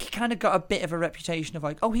and kind of got a bit of a reputation of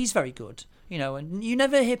like, oh, he's very good, and you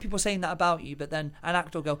never hear people saying that about you, but then an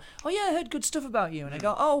actor will go, oh yeah, I heard good stuff about you, and I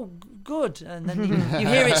go, oh, good, and then you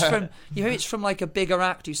hear it's from like a bigger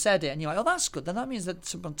act who said it, and you're like, oh, that's good, then that means that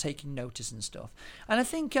someone's taking notice and stuff. And I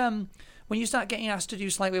think when you start getting asked to do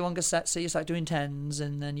slightly longer sets, so you start doing 10s,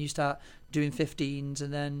 and then you start doing 15s,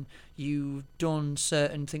 and then you've done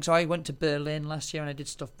certain things. So I went to Berlin last year and I did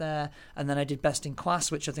stuff there, and then I did Best in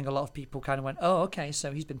Class, which I think a lot of people kind of went, oh, okay,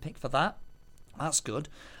 so he's been picked for that. That's good.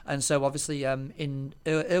 And so obviously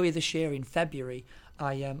earlier this year in February,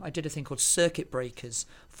 I did a thing called Circuit Breakers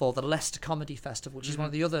for the Leicester Comedy Festival, which is one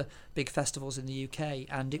of the other big festivals in the UK.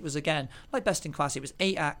 And it was, again, like Best in Class, it was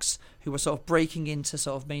 8 acts who were sort of breaking into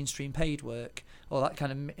sort of mainstream paid work, or that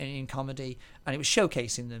kind of in comedy, and it was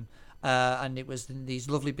showcasing them. And it was these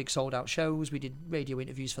lovely big sold out shows. We did radio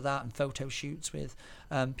interviews for that and photo shoots with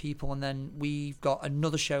people. And then we've got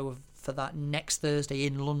another show for that next Thursday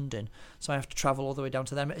in London. So I have to travel all the way down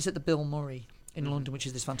to them. It's at the Bill Murray in London, which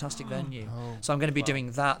is this fantastic venue. So I'm going to be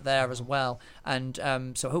doing that there as well. And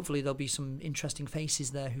so hopefully there'll be some interesting faces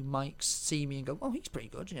there who might see me and go, oh, he's pretty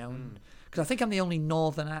good, Because I think I'm the only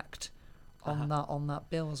northern act on that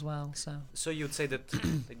bill as well. So you'd say that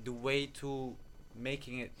like, the way to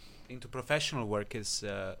making it into professional work is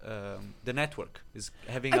the network, is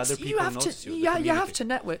having other people notice you. Yeah, you have to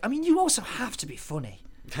network. I mean, you also have to be funny.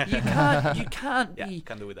 You can't be.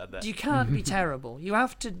 Can't do without that. You can't be terrible. You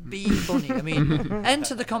have to be funny. I mean,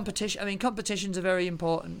 enter the competition. I mean, competitions are very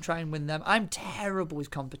important. Try and win them. I'm terrible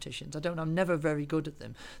with competitions. I'm never very good at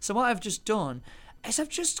them. So what I've just done, is I've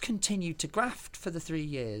just continued to graft for the 3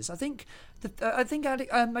 years. I think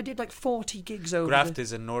I did like 40 gigs over. Graft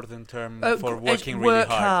is a northern term for it's working really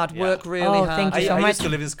hard. Work really Oh, hard. thank you so I much. used to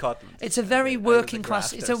live in Scotland. It's a very I was working a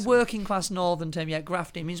class. It's a grafter, so- working class northern term. Yeah,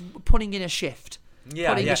 grafting means putting in a shift.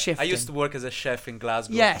 Yeah, putting yeah. a shift I used in. to work as a chef in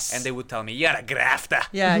Glasgow. Yes. And they would tell me, "You're a grafter."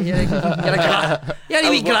 Yeah, you're a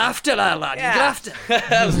grafter, lad. Yeah. You grafter.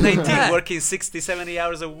 I was 19, Yeah. working 60, 70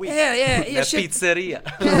 hours a week. Yeah. In a pizzeria.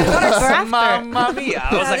 grafter. Mamma mia,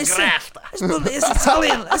 I was a listen, grafter. It's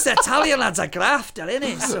Italian. It's Italian lad's a grafter, isn't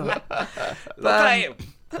it? So, Look at him,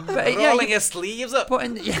 but, rolling his sleeves up.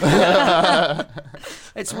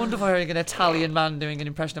 It's wonderful hearing an Italian man doing an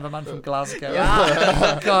impression of a man from Glasgow.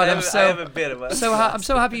 Yeah. God, I have a bit of a... I'm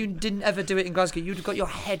so happy you didn't ever do it in Glasgow. You'd have got your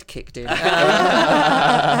head kicked in. Oh,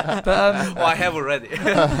 I have already.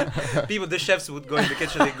 The chefs would go in the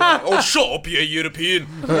kitchen and go, "Oh, shut up, you European."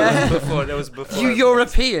 That was before. You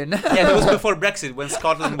European. Yeah, that was before Brexit, when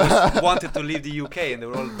Scotland wanted to leave the UK, and they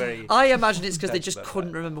were all very... I imagine it's because they just That's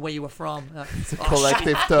couldn't remember where you were from. It's a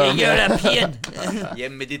collective term. European. Yeah,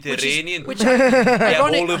 Mediterranean. Which yeah,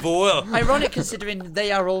 ironic, olive oil. ironic considering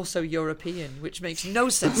they are also European, which makes no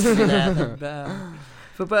sense to me there.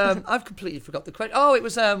 But I've completely forgot the question. Oh, it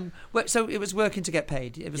was so it was working to get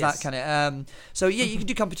paid. It was Yes. that kind of. So yeah, you can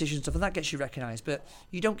do competition stuff, and that gets you recognised. But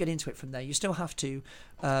you don't get into it from there. You still have to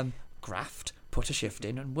graft, put a shift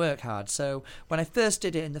in, and work hard. So when I first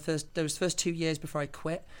did it in those first 2 years before I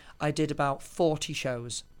quit, I did about 40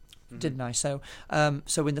 shows, didn't I? So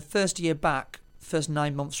so in the first year back. First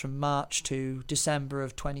 9 months from March to December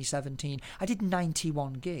of 2017, I did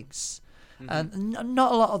 91 gigs. And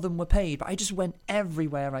not a lot of them were paid, but I just went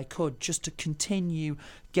everywhere I could just to continue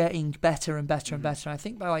getting better and better and better. And I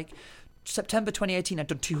think by like September 2018, I'd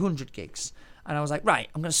done 200 gigs. And I was like, right,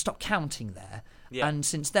 I'm going to stop counting there. Yeah. And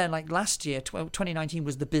since then, like last year, 2019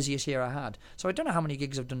 was the busiest year I had. So I don't know how many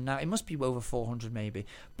gigs I've done now. It must be over 400 maybe.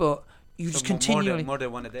 But you just continually... More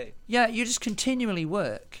than one a day. Yeah, you just continually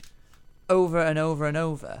work over and over and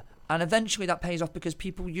over, and eventually that pays off because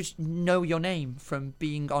people just know your name from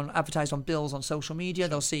being advertised on bills on social media.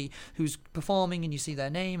 They'll see who's performing and you see their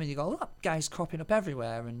name and you go, "Oh, that guy's cropping up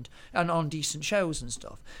everywhere," and on decent shows and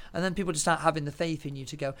stuff. And then people just start having the faith in you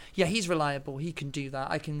to go, "Yeah, he's reliable, he can do that.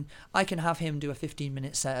 I can have him do a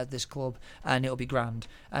 15-minute set at this club and it'll be grand."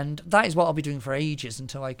 And that is what I'll be doing for ages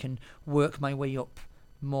until I can work my way up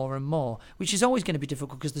more and more, which is always going to be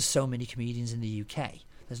difficult because there's so many comedians in the UK.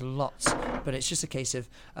 There's lots, but it's just a case of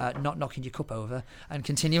not knocking your cup over and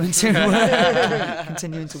continuing to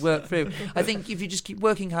work through. I think if you just keep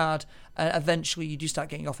working hard, eventually you do start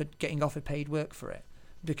getting offered paid work for it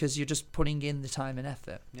because you're just putting in the time and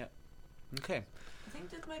effort. Yeah. Okay. I think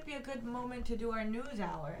this might be a good moment to do our news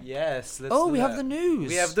hour. Yes. Let's Oh, do we that. have the news.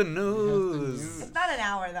 We have the news. It's not an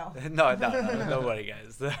hour though. No, don't worry,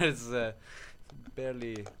 guys. There's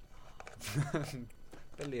barely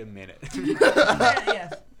a minute.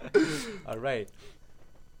 Yes. All right.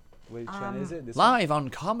 Which one is it? This Live on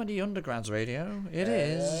Comedy Underground's radio. It one?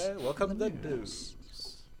 is. Welcome to the news.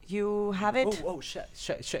 You have it. Oh, shit.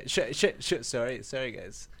 Sorry,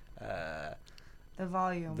 guys. The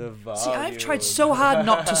volume. The volume. See, I've tried so hard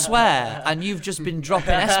not to swear, and you've just been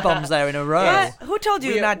dropping S-bombs there in a row. What? Who told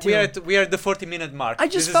you not to? We are at the 40-minute mark. I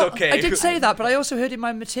just this felt, is okay. I did say that, but I also heard in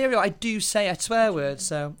my material I do say a swear word,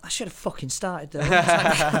 so I should have fucking started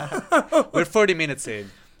there. We're 40 minutes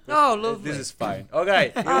in. Oh, lovely. This is fine.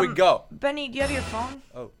 Okay, here we go. Benny, do you have your phone?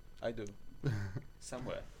 Oh, I do.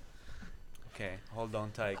 Somewhere. Okay, hold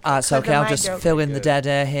on tight. So okay, I'll just fill in the Good. dead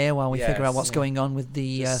air here while we figure out Yes. what's going on with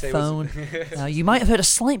the Just say phone. what's- You might have heard a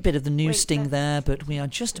slight bit of the news Wait, sting that- there, but we are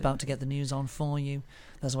just about to get the news on for you.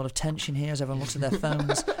 There's a lot of tension here as everyone looks at their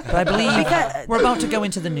phones. But I believe Because- we're about to go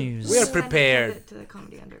into the news. We are prepared. To the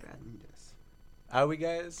Comedy Undergrad. Are we,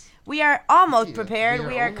 guys? We are almost Yeah, prepared. we are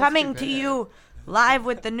We are almost coming to prepared. you live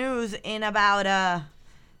with the news in about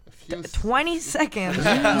 20 seconds. News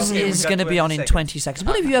Okay, we is got going to be 20 on in seconds. 20 seconds.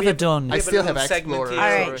 What have you ever done? I We still a have little segment Explorer. here, All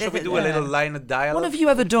right, or this should we is- do a little line of dialogue? What have you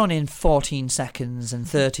ever done in 14 seconds and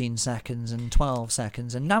 13 seconds and 12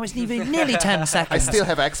 seconds and now it's nearly 10 I seconds? still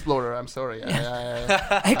have Explorer. I'm sorry.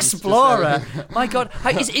 Explorer. My God,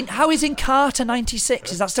 how is Encarta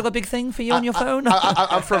 96? Is that still a big thing for you on your phone?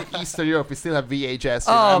 I'm from Eastern Europe. We still have VHS.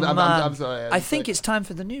 Oh, I'm man. sorry. I think it's time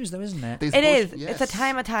for the news, though, isn't it? this It is. bush- It's a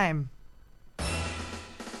yes. time.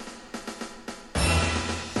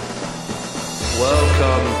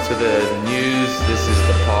 Welcome to the news. This is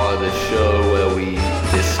the part of the show where we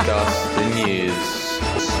discuss the news.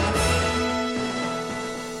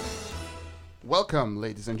 welcome,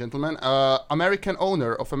 ladies and gentlemen. American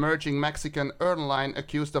owner of emerging Mexican airline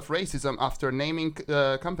accused of racism after naming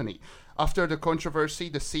company. After the controversy,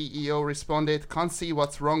 the CEO responded, "Can't see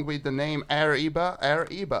what's wrong with the name Air Iba, Air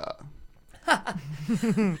Iba."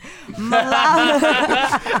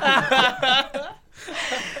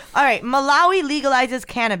 All right, Malawi legalizes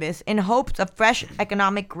cannabis in hopes of fresh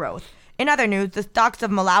economic growth. In other news, the stocks of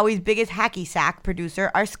Malawi's biggest hacky sack producer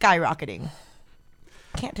are skyrocketing.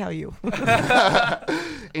 Can't tell you.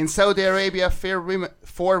 In Saudi Arabia,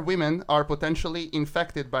 4 women are potentially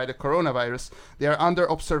infected by the coronavirus. They are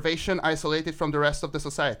under observation, isolated from the rest of the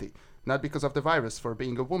society. Not because of the virus, for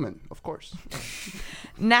being a woman, of course.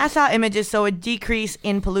 NASA images show a decrease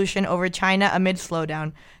in pollution over China amid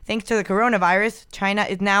slowdown. Thanks to the coronavirus, China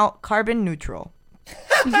is now carbon neutral.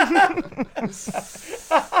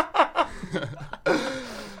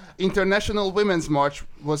 International Women's March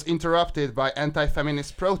was interrupted by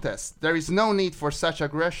anti-feminist protests. There is no need for such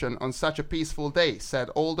aggression on such a peaceful day, said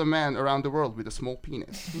all the men around the world with a small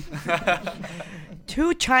penis.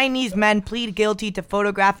 2 Chinese men plead guilty to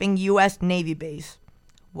photographing U.S. Navy base.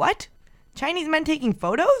 What? Chinese men taking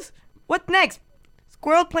photos? What's next?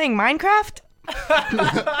 Squirrel playing Minecraft?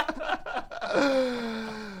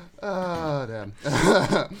 Oh, damn.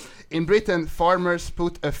 In Britain, farmers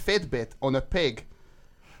put a Fitbit on a pig.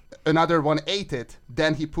 Another one ate it,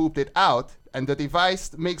 then he pooped it out, and the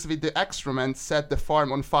device mixed with the excrement set the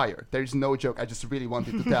farm on fire. There is no joke, I just really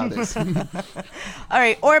wanted to tell this. All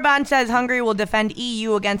right, Orban says Hungary will defend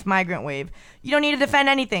EU against migrant wave. You don't need to defend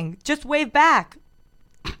anything, just wave back.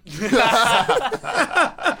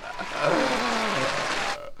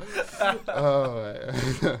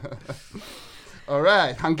 All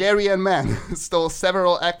right, Hungarian man stole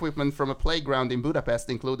several equipment from a playground in Budapest,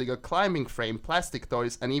 including a climbing frame, plastic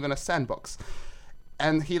toys, and even a sandbox.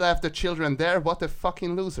 And he left the children there. What a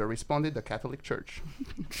fucking loser, responded the Catholic Church.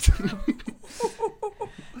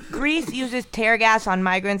 Greece uses tear gas on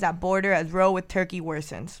migrants at border as row with Turkey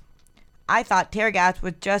worsens. I thought tear gas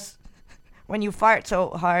was just when you fart so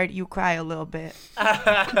hard, you cry a little bit.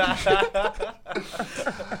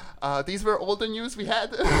 These were all the news we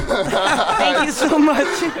had. Thank you so much.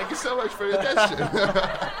 Thank you so much for your attention.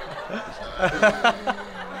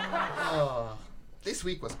 This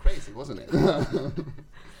week was crazy, wasn't it?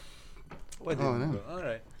 What did we go? All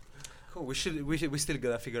right. Cool. We still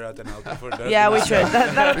gotta figure out an outro for that. Yeah, we should.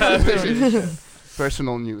 That'll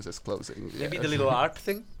Personal news is closing. Maybe the little ARP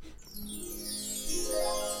thing.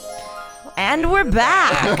 And we're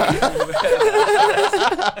back.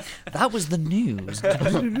 That was the news.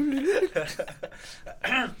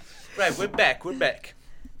 Right, we're back. We're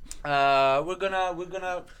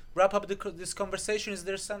gonna wrap up this conversation. Is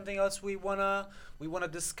there something else we wanna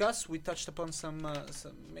discuss? We touched upon some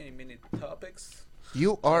many topics.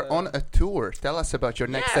 You are on a tour. Tell us about your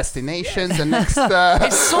next Yes, destinations and next.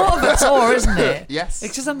 It's sort of a tour, isn't it? Yes.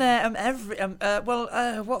 It's because I'm there.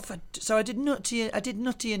 So I did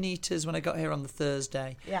Nutty Anita's when I got here on the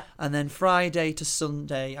Thursday. Yeah. And then Friday to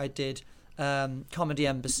Sunday I did Comedy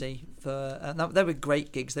Embassy they were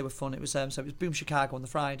great gigs. They were fun. It was so it was Boom Chicago on the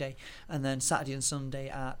Friday, and then Saturday and Sunday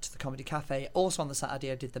at the Comedy Cafe. Also on the Saturday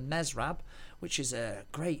I did the Mesrab, which is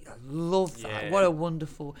great. I love that. Yeah. What a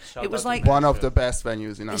wonderful. Shout it was out to like one of the best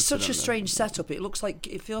venues in Amsterdam. It's such a strange setup. It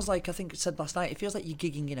feels like I think it said last night. It feels like you're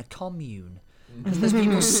gigging in a commune. Because there's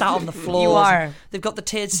people sat on the floor. You are. They've got the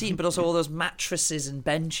tiered seating, but also all those mattresses and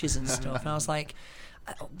benches and stuff. And I was like,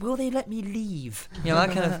 will they let me leave? You know, that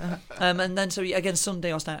kind of. And then so again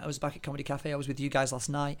Sunday last night I was back at Comedy Cafe. I was with you guys last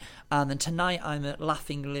night, and then tonight I'm at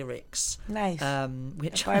Laughing Lyrics. Nice.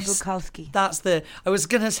 Which Barb Bukowski. That's the. I was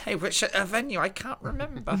gonna say which venue I can't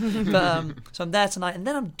remember. But so I'm there tonight, and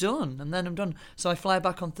then I'm done. So I fly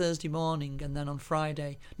back on Thursday morning, and then on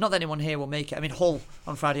Friday. Not that anyone here will make it. I mean Hull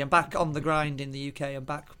on Friday. I'm back on the grind in the UK. I'm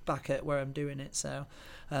back at where I'm doing it. So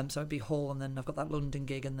it'd be Hull, and then I've got that London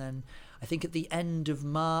gig, and then I think at the end of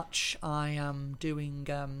March I am doing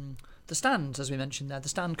the Stand, as we mentioned there. The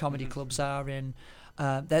Stand comedy clubs are in.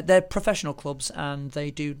 They're professional clubs, and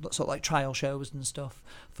they do sort of like trial shows and stuff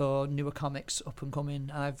for newer comics up and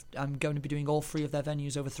coming. I'm going to be doing all 3 of their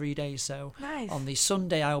venues over 3 days. So nice. On the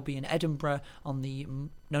Sunday I'll be in Edinburgh.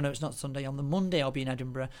 It's not Sunday. On the Monday I'll be in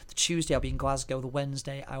Edinburgh. The Tuesday I'll be in Glasgow. The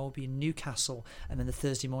Wednesday I will be in Newcastle, and then the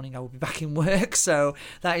Thursday morning I will be back in work. So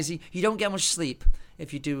that is, you don't get much sleep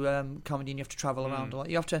if you do comedy and you have to travel around a lot.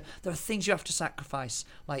 There are things you have to sacrifice,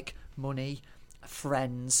 like money,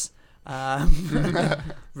 friends.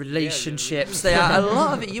 Relationships. They are a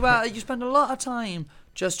lot of it. You spend a lot of time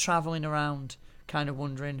just traveling around, kind of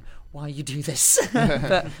wondering why you do this.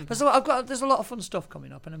 But there's a lot of fun stuff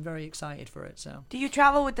coming up, and I'm very excited for it. So. Do you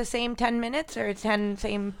travel with the same 10 minutes or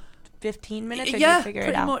same 15 minutes? Or Yeah, do you figure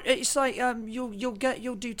pretty it out? much. It's like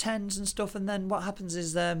you'll do 10s and stuff, and then what happens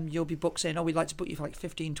is you'll be booked in. Oh, we'd like to book you for like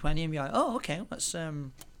 15, 20, and you're like, oh, okay,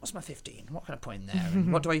 what's my 15? What can I put in there?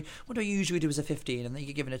 And what do I usually do as a 15? And then you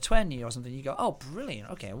get given a 20 or something. You go, oh, brilliant.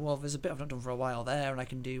 Okay, well, there's a bit I've not done for a while there, and I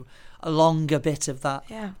can do a longer bit of that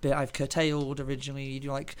bit I've curtailed originally. You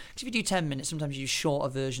do like, cause if you do 10 minutes, sometimes you use shorter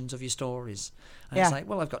versions of your stories. And it's like,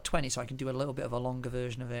 well, I've got 20, so I can do a little bit of a longer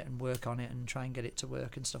version of it and work on it and try and get it to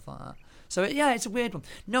work and stuff like that. So it's a weird one.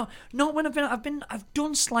 No, not when I've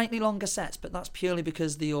done slightly longer sets, but that's purely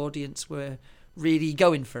because the audience were really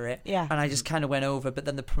going for it. Yeah. And I just kind of went over, but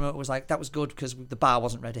then the promoter was like, that was good because the bar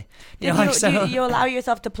wasn't ready. Do you allow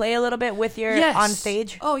yourself to play a little bit with your on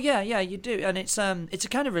stage? Oh yeah, you do. And it's a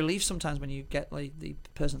kind of relief sometimes when you get like the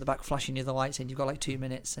person at the back flashing you the lights in. You've got like 2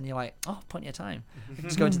 minutes and you're like, oh, plenty of time.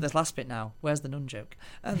 Let's go into this last bit now. Where's the nun joke?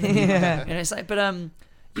 And it's like, but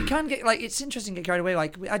you can get like, it's interesting to get carried away.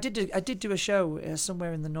 Like I did do a show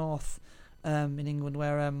somewhere in the north in England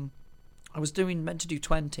where I was meant to do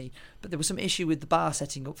 20, but there was some issue with the bar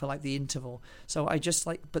setting up for like the interval. So I just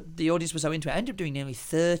but the audience was so into it. I ended up doing nearly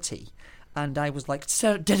 30. And I was like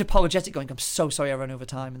so dead apologetic, going, I'm so sorry I ran over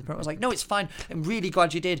time. And the promoter was like, no, it's fine. I'm really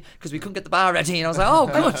glad you did because we couldn't get the bar ready. And I was like, oh,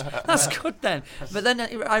 good. That's good then. But then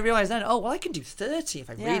I realised then, oh, well, I can do 30 if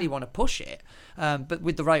I really want to push it, but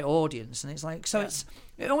with the right audience. And it's like, so it's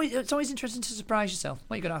always interesting to surprise yourself.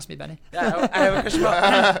 What are you going to ask me, Benny? Yeah, I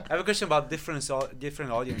have a question about different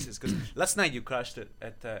audiences, because last night you crushed it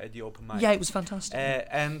at the open mic. Yeah, it was fantastic.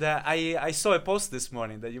 And I saw a post this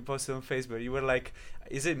morning that you posted on Facebook. You were like,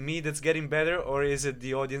 is it me that's getting better, or is it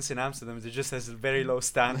the audience in Amsterdam that just has very low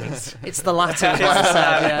standards? It's the latter.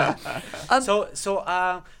 So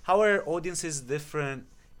how are audiences different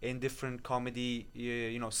in different comedy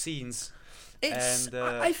scenes?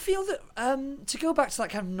 I feel that to go back to that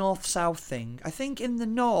kind of north-south thing, I think in the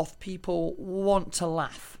north people want to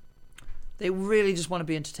laugh. They really just want to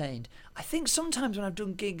be entertained. I think sometimes when I've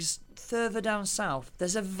done gigs further down south,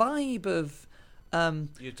 there's a vibe of...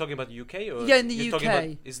 you're talking about the UK? Or yeah, in the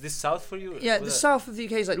UK. Is this south for you? Yeah, the south of the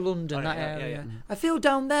UK is like London, that area. Yeah. I feel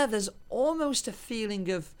down there's almost a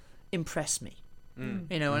feeling of impress me.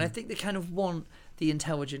 And I think they kind of want the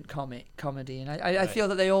intelligent comedy, and I feel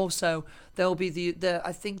that they'll be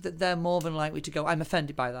I think that they're more than likely to go, I'm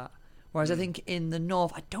offended by that. Whereas I think in the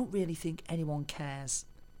north, I don't really think anyone cares.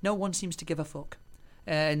 No one seems to give a fuck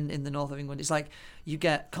in the north of England. It's like you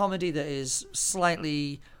get comedy that is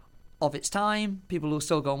slightly of its time. People will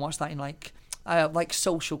still go and watch that in like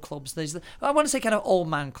social clubs. I want to say kind of old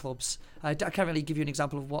man clubs. I can't really give you an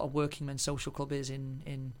example of what a working men's social club is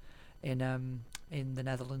in the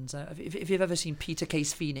Netherlands. If you've ever seen Peter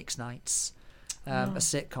Kay's Phoenix Nights, a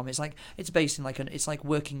sitcom, it's based in it's like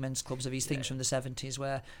working men's clubs of these things from the 70s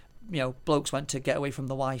where blokes went to get away from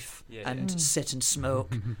the wife and sit and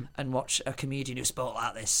smoke and watch a comedian who spoke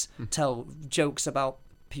like this tell jokes about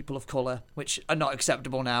people of colour, which are not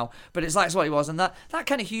acceptable now, but it's like what it was, and that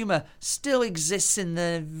kind of humour still exists in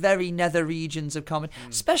the very nether regions of comedy.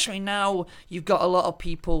 Especially now, you've got a lot of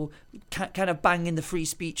people kind of banging the free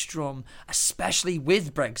speech drum, especially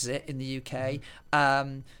with Brexit in the UK.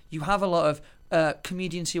 You have a lot of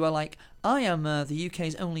comedians who are like, I am the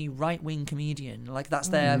UK's only right-wing comedian. Like, that's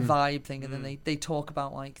their vibe thing. And then they talk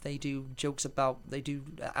about, like, they do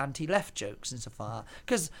anti-left jokes and stuff like that.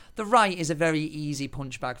 Because the right is a very easy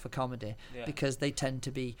punch bag for comedy because they tend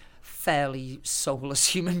to be fairly soulless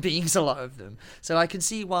human beings, a lot of them. So I can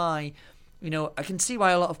see why... I can see why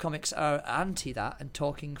a lot of comics are anti that and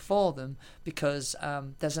talking for them because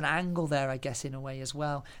there's an angle there, I guess, in a way as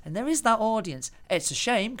well. And there is that audience. It's a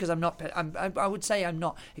shame because I would say I'm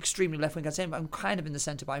not extremely left wing. I'd say I'm kind of in the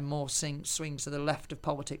centre, but I more swings to the left of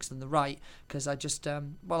politics than the right because I just I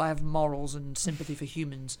have morals and sympathy for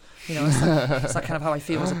humans. It's that kind of how I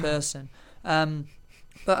feel as a person.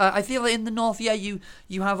 But I feel that in the north, you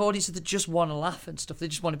have audiences that just want to laugh and stuff. They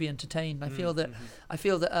just want to be entertained. I feel that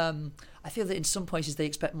in some places they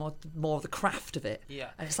expect more of the craft of it. Yeah,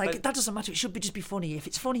 and it's like that doesn't matter. It should just be funny. If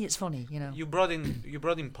it's funny, it's funny. You brought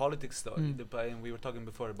in politics though, and we were talking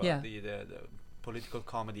before about the political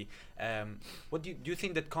comedy. What do you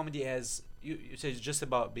think that comedy has? You say it's just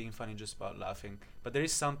about being funny, just about laughing. But there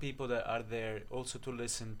is some people that are there also to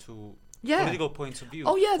listen to. Political points of view.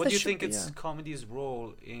 Oh yeah, what do you think it's comedy's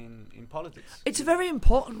role in politics? It's a very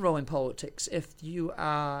important role in politics if you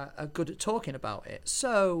are good at talking about it.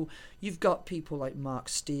 So you've got people like Mark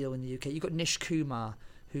Steele in the UK. You've got Nish Kumar,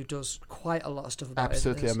 who does quite a lot of stuff about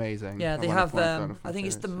Absolutely it. amazing. Yeah, they One have. of I think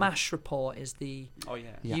it's the MASH Report is the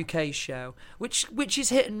Yeah. UK show, which is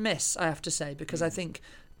hit and miss, I have to say, because I think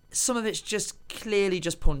some of it's just clearly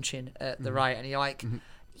just punching at the right, and you're like,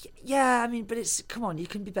 yeah, I mean, but it's come on, you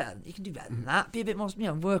can be better, you can do better than that. Be a bit more,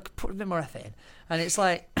 work, put a bit more effort in, and it's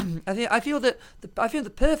like, I feel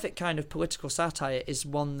the perfect kind of political satire is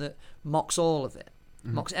one that mocks all of it.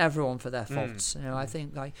 Mocks everyone for their faults. I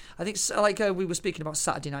think we were speaking about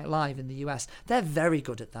Saturday Night Live in the US. They're very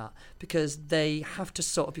good at that because they have to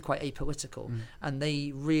sort of be quite apolitical, and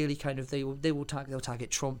they really kind of they'll target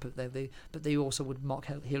Trump, but they also would mock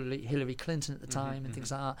Hillary Clinton at the time and things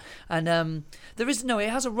like that. And it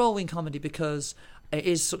has a role in comedy because it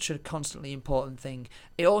is such a constantly important thing.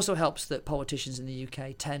 It also helps that politicians in the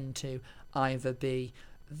UK tend to either be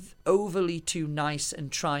overly too nice and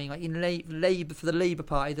trying, like in Labour, for the Labour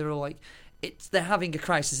Party, they're all like, they're having a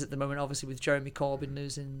crisis at the moment, obviously with Jeremy Corbyn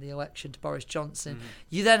losing the election to Boris Johnson.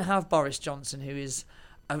 You then have Boris Johnson, who is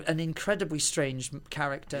an incredibly strange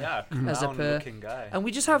character as a looking guy, and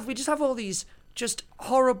we just have all these just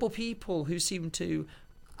horrible people who seem to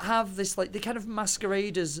have this, like, they kind of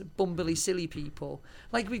masquerade as bumbly silly people.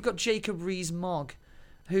 Like we've got Jacob Rees-Mogg,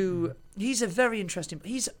 who he's a very interesting.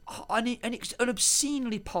 He's an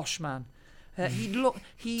obscenely posh man.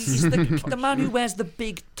 He's the man who wears the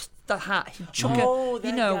big the hat. He'd chuck with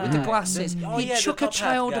the glasses. He'd chuck a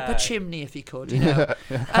child up a chimney if he could.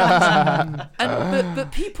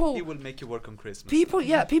 But people. He will make you work on Christmas.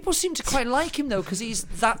 People seem to quite like him though, because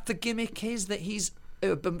the gimmick is that he's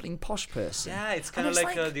a bumbling posh person. Yeah, it's kind of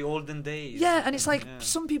like the olden days. Yeah, and it's like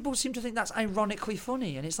some people seem to think that's ironically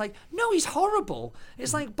funny, and it's like, no, he's horrible.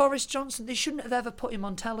 It's like Boris Johnson. They shouldn't have ever put him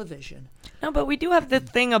on television. No, but we do have the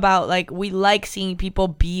thing about, like, we like seeing people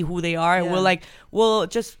be who they are. Yeah. We'll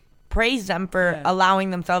just praise them for allowing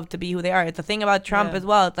themselves to be who they are. It's the thing about Trump as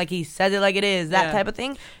well. It's like he says it like it is, that type of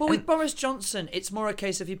thing. Well, with Boris Johnson, it's more a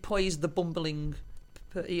case of he plays the bumbling.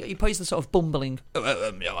 He plays the sort of bumbling.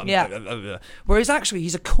 Whereas actually,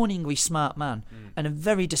 he's a cunningly smart man and a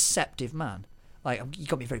very deceptive man. Like, you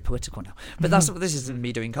got me very political now, but this isn't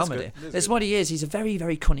me doing comedy. That's what he is. He's a very,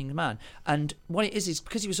 very cunning man, and what it is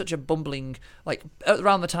because he was such a bumbling. Like,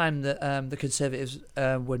 around the time that the Conservatives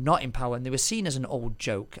were not in power, and they were seen as an old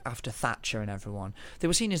joke after Thatcher and everyone. They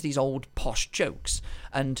were seen as these old posh jokes,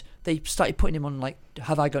 and they started putting him on, like,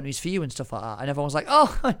 Have I Got News for You and stuff like that, and everyone was like,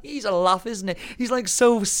 oh, he's a laugh, isn't he? He's like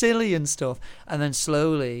so silly and stuff, and then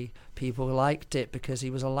slowly people liked it because he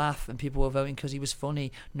was a laugh, and people were voting because he was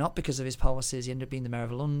funny, not because of his policies. He ended up being the Mayor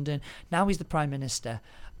of London. Now he's the Prime Minister,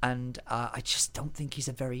 and I just don't think he's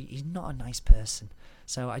not a nice person.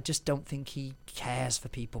 So I just don't think he cares for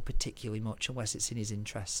people particularly much unless it's in his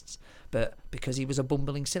interests. But because he was a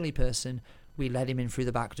bumbling silly person, we let him in through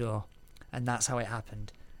the back door, and that's how it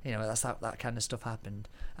happened. That's how that kind of stuff happened.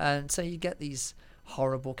 And so you get these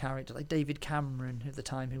horrible character like David Cameron at the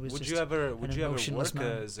time, who was. Would you ever work as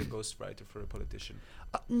a ghostwriter for a politician?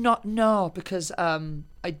 No, because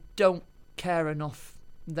I don't care enough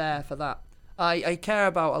there for that. I care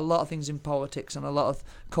about a lot of things in politics and a lot of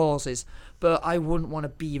causes, but I wouldn't want to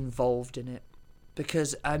be involved in it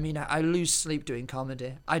because I lose sleep doing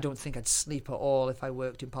comedy. I don't think I'd sleep at all if I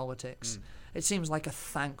worked in politics. It seems like a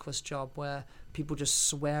thankless job where people just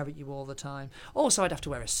swear at you all the time. Also, I'd have to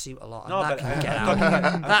wear a suit a lot. And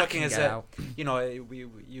I'm talking as a,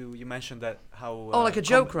 you mentioned that how. Like a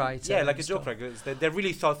joke writer. Yeah, like a joke writer. They're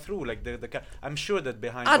really thought through. Like I'm sure that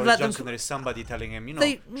behind Boris Johnson there is somebody telling him,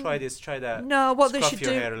 try this, try that. No, what they should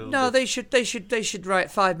do. No, they should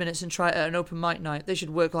write 5 minutes and try it at an open mic night. They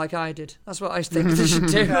should work like I did. That's what I think they should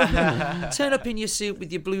do. Turn up in your suit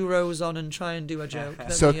with your blue rose on and try and do a joke.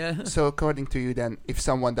 So according to you, then, if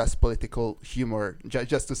someone does political humor,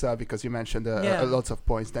 just to say, because you mentioned lots of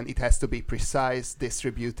points, then it has to be precise,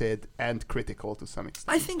 distributed, and critical to some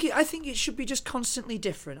extent. I think it should be just constantly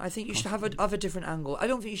different. I think you should have a different angle. I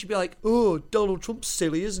don't think you should be like, oh, Donald Trump's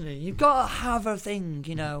silly, isn't he? You've got to have a thing,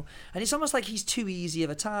 And it's almost like he's too easy of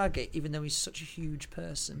a target, even though he's such a huge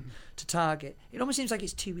person to target. It almost seems like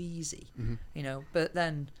it's too easy, But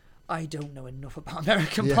then I don't know enough about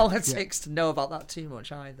American politics to know about that too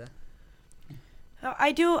much either.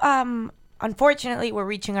 I do. Unfortunately, we're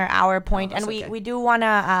reaching our hour point, and we do want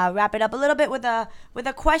to wrap it up a little bit with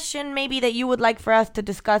a question maybe that you would like for us to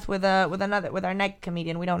discuss with our next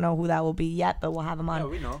comedian. We don't know who that will be yet, but we'll have him on. Yeah,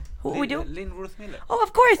 we know. Who we do? Lynn Ruth Miller. Oh,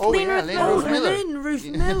 of course, Lynn Ruth Miller. Lynn Ruth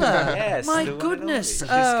Miller. Yes, my goodness. She's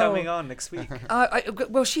coming on next week.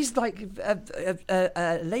 Well, she's like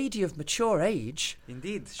a lady of mature age.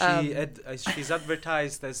 Indeed, she's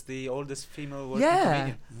advertised as the oldest female working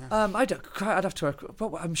comedian. I'd have to.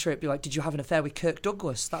 I'm sure it'd be like, did you have have an affair with Kirk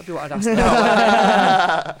Douglas? That'd be what I'd ask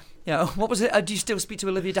her. You know, what was it? Do you still speak to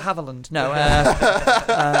Olivia de Havilland? No,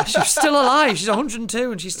 she's still alive. She's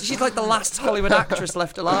 102, and she's like the last Hollywood actress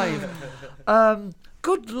left alive.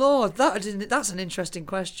 Good Lord, that's an interesting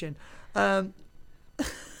question.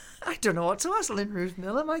 I don't know what to ask Lynn Ruth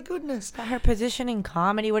Miller. My goodness, Her position in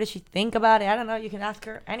comedy. What does she think about it? I don't know. You can ask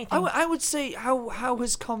her anything. I would say how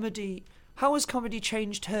has comedy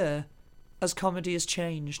changed her, as comedy has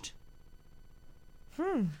changed.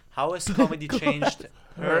 How has comedy changed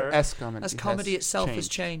her? As comedy, As comedy itself has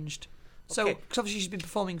changed. changed. So, because obviously she's been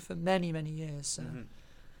performing for many, many years. So,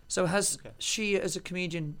 so has she, as a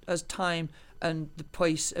comedian, as time and the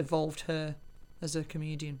place evolved her as a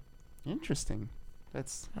comedian? Interesting.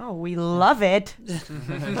 That's Oh, we love it.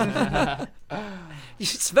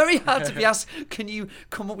 It's very hard to be asked, can you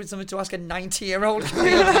come up with something to ask a 90-year-old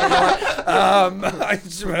comedian? I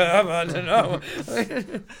don't know.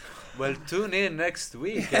 Well, tune in next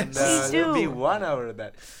week, and Please there'll be do. 1 hour of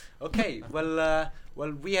that. Okay, well,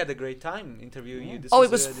 we had a great time interviewing you. This It was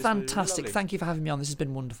this fantastic. lovely. Thank you for having me on. This has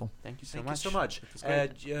been wonderful. thank you so Thank much. you so much. It was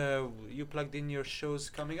great. You plugged in your shows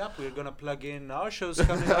coming up. We're gonna plug in our shows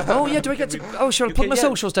coming up. Oh, yeah, do I get to... Oh, sure, you plug can- my yeah.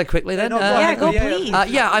 socials dead quickly then. No, go Yeah, ahead. go please.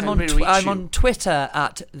 Yeah, I'm Can on we reach I'm you? on Twitter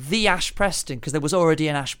at the Ash Preston, because there was already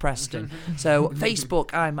an Ash Preston. So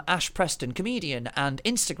Facebook, I'm Ash Preston Comedian, and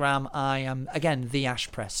Instagram, I am again the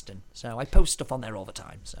Ash Preston. So I post stuff on there all the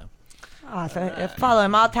time. So Follow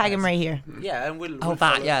him. I'll tag him right here. Yeah, and we'll that,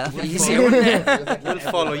 follow, yeah, we'll easier, follow, wouldn't it? we'll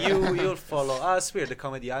follow you. You'll follow us. We're the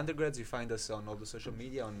Comedy Undergrads. You find us on all the social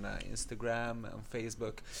media, on Instagram, on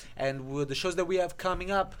Facebook, and the shows that we have coming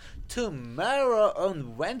up tomorrow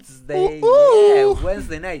on Wednesday. Yeah,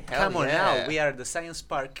 Wednesday night. Come on now. We are at the Science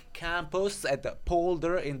Park campus at the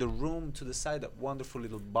Polder, in the room to the side, that wonderful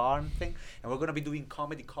little barn thing, and we're gonna be doing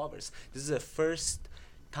comedy covers. This is the first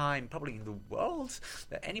time probably in the world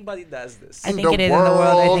that anybody does this. I think it is in the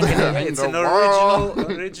world. I think it is. It's an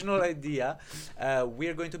original idea. We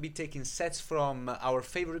are going to be taking sets from our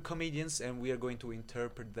favorite comedians, and we are going to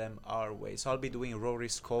interpret them our way. So I'll be doing Rory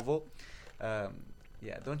Scovel.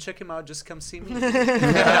 Yeah, don't check him out. Just come see me.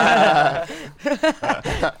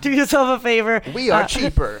 Do yourself a favor. We are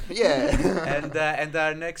cheaper. Yeah. And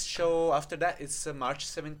our next show after that is March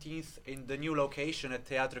 17th in the new location at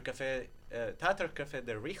Theater Café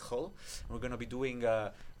de Richel. We're going to be doing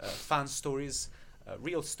fun stories,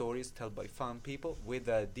 real stories told by fun people with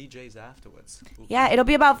DJs afterwards. Yeah, it'll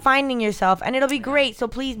be about finding yourself, and it'll be great. So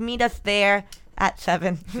please meet us there at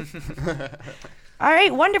 7. All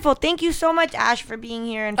right, wonderful. Thank you so much, Ash, for being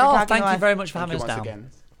here and for talking to us. Thank you very much for Thank having you us once down.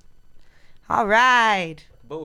 again. All right.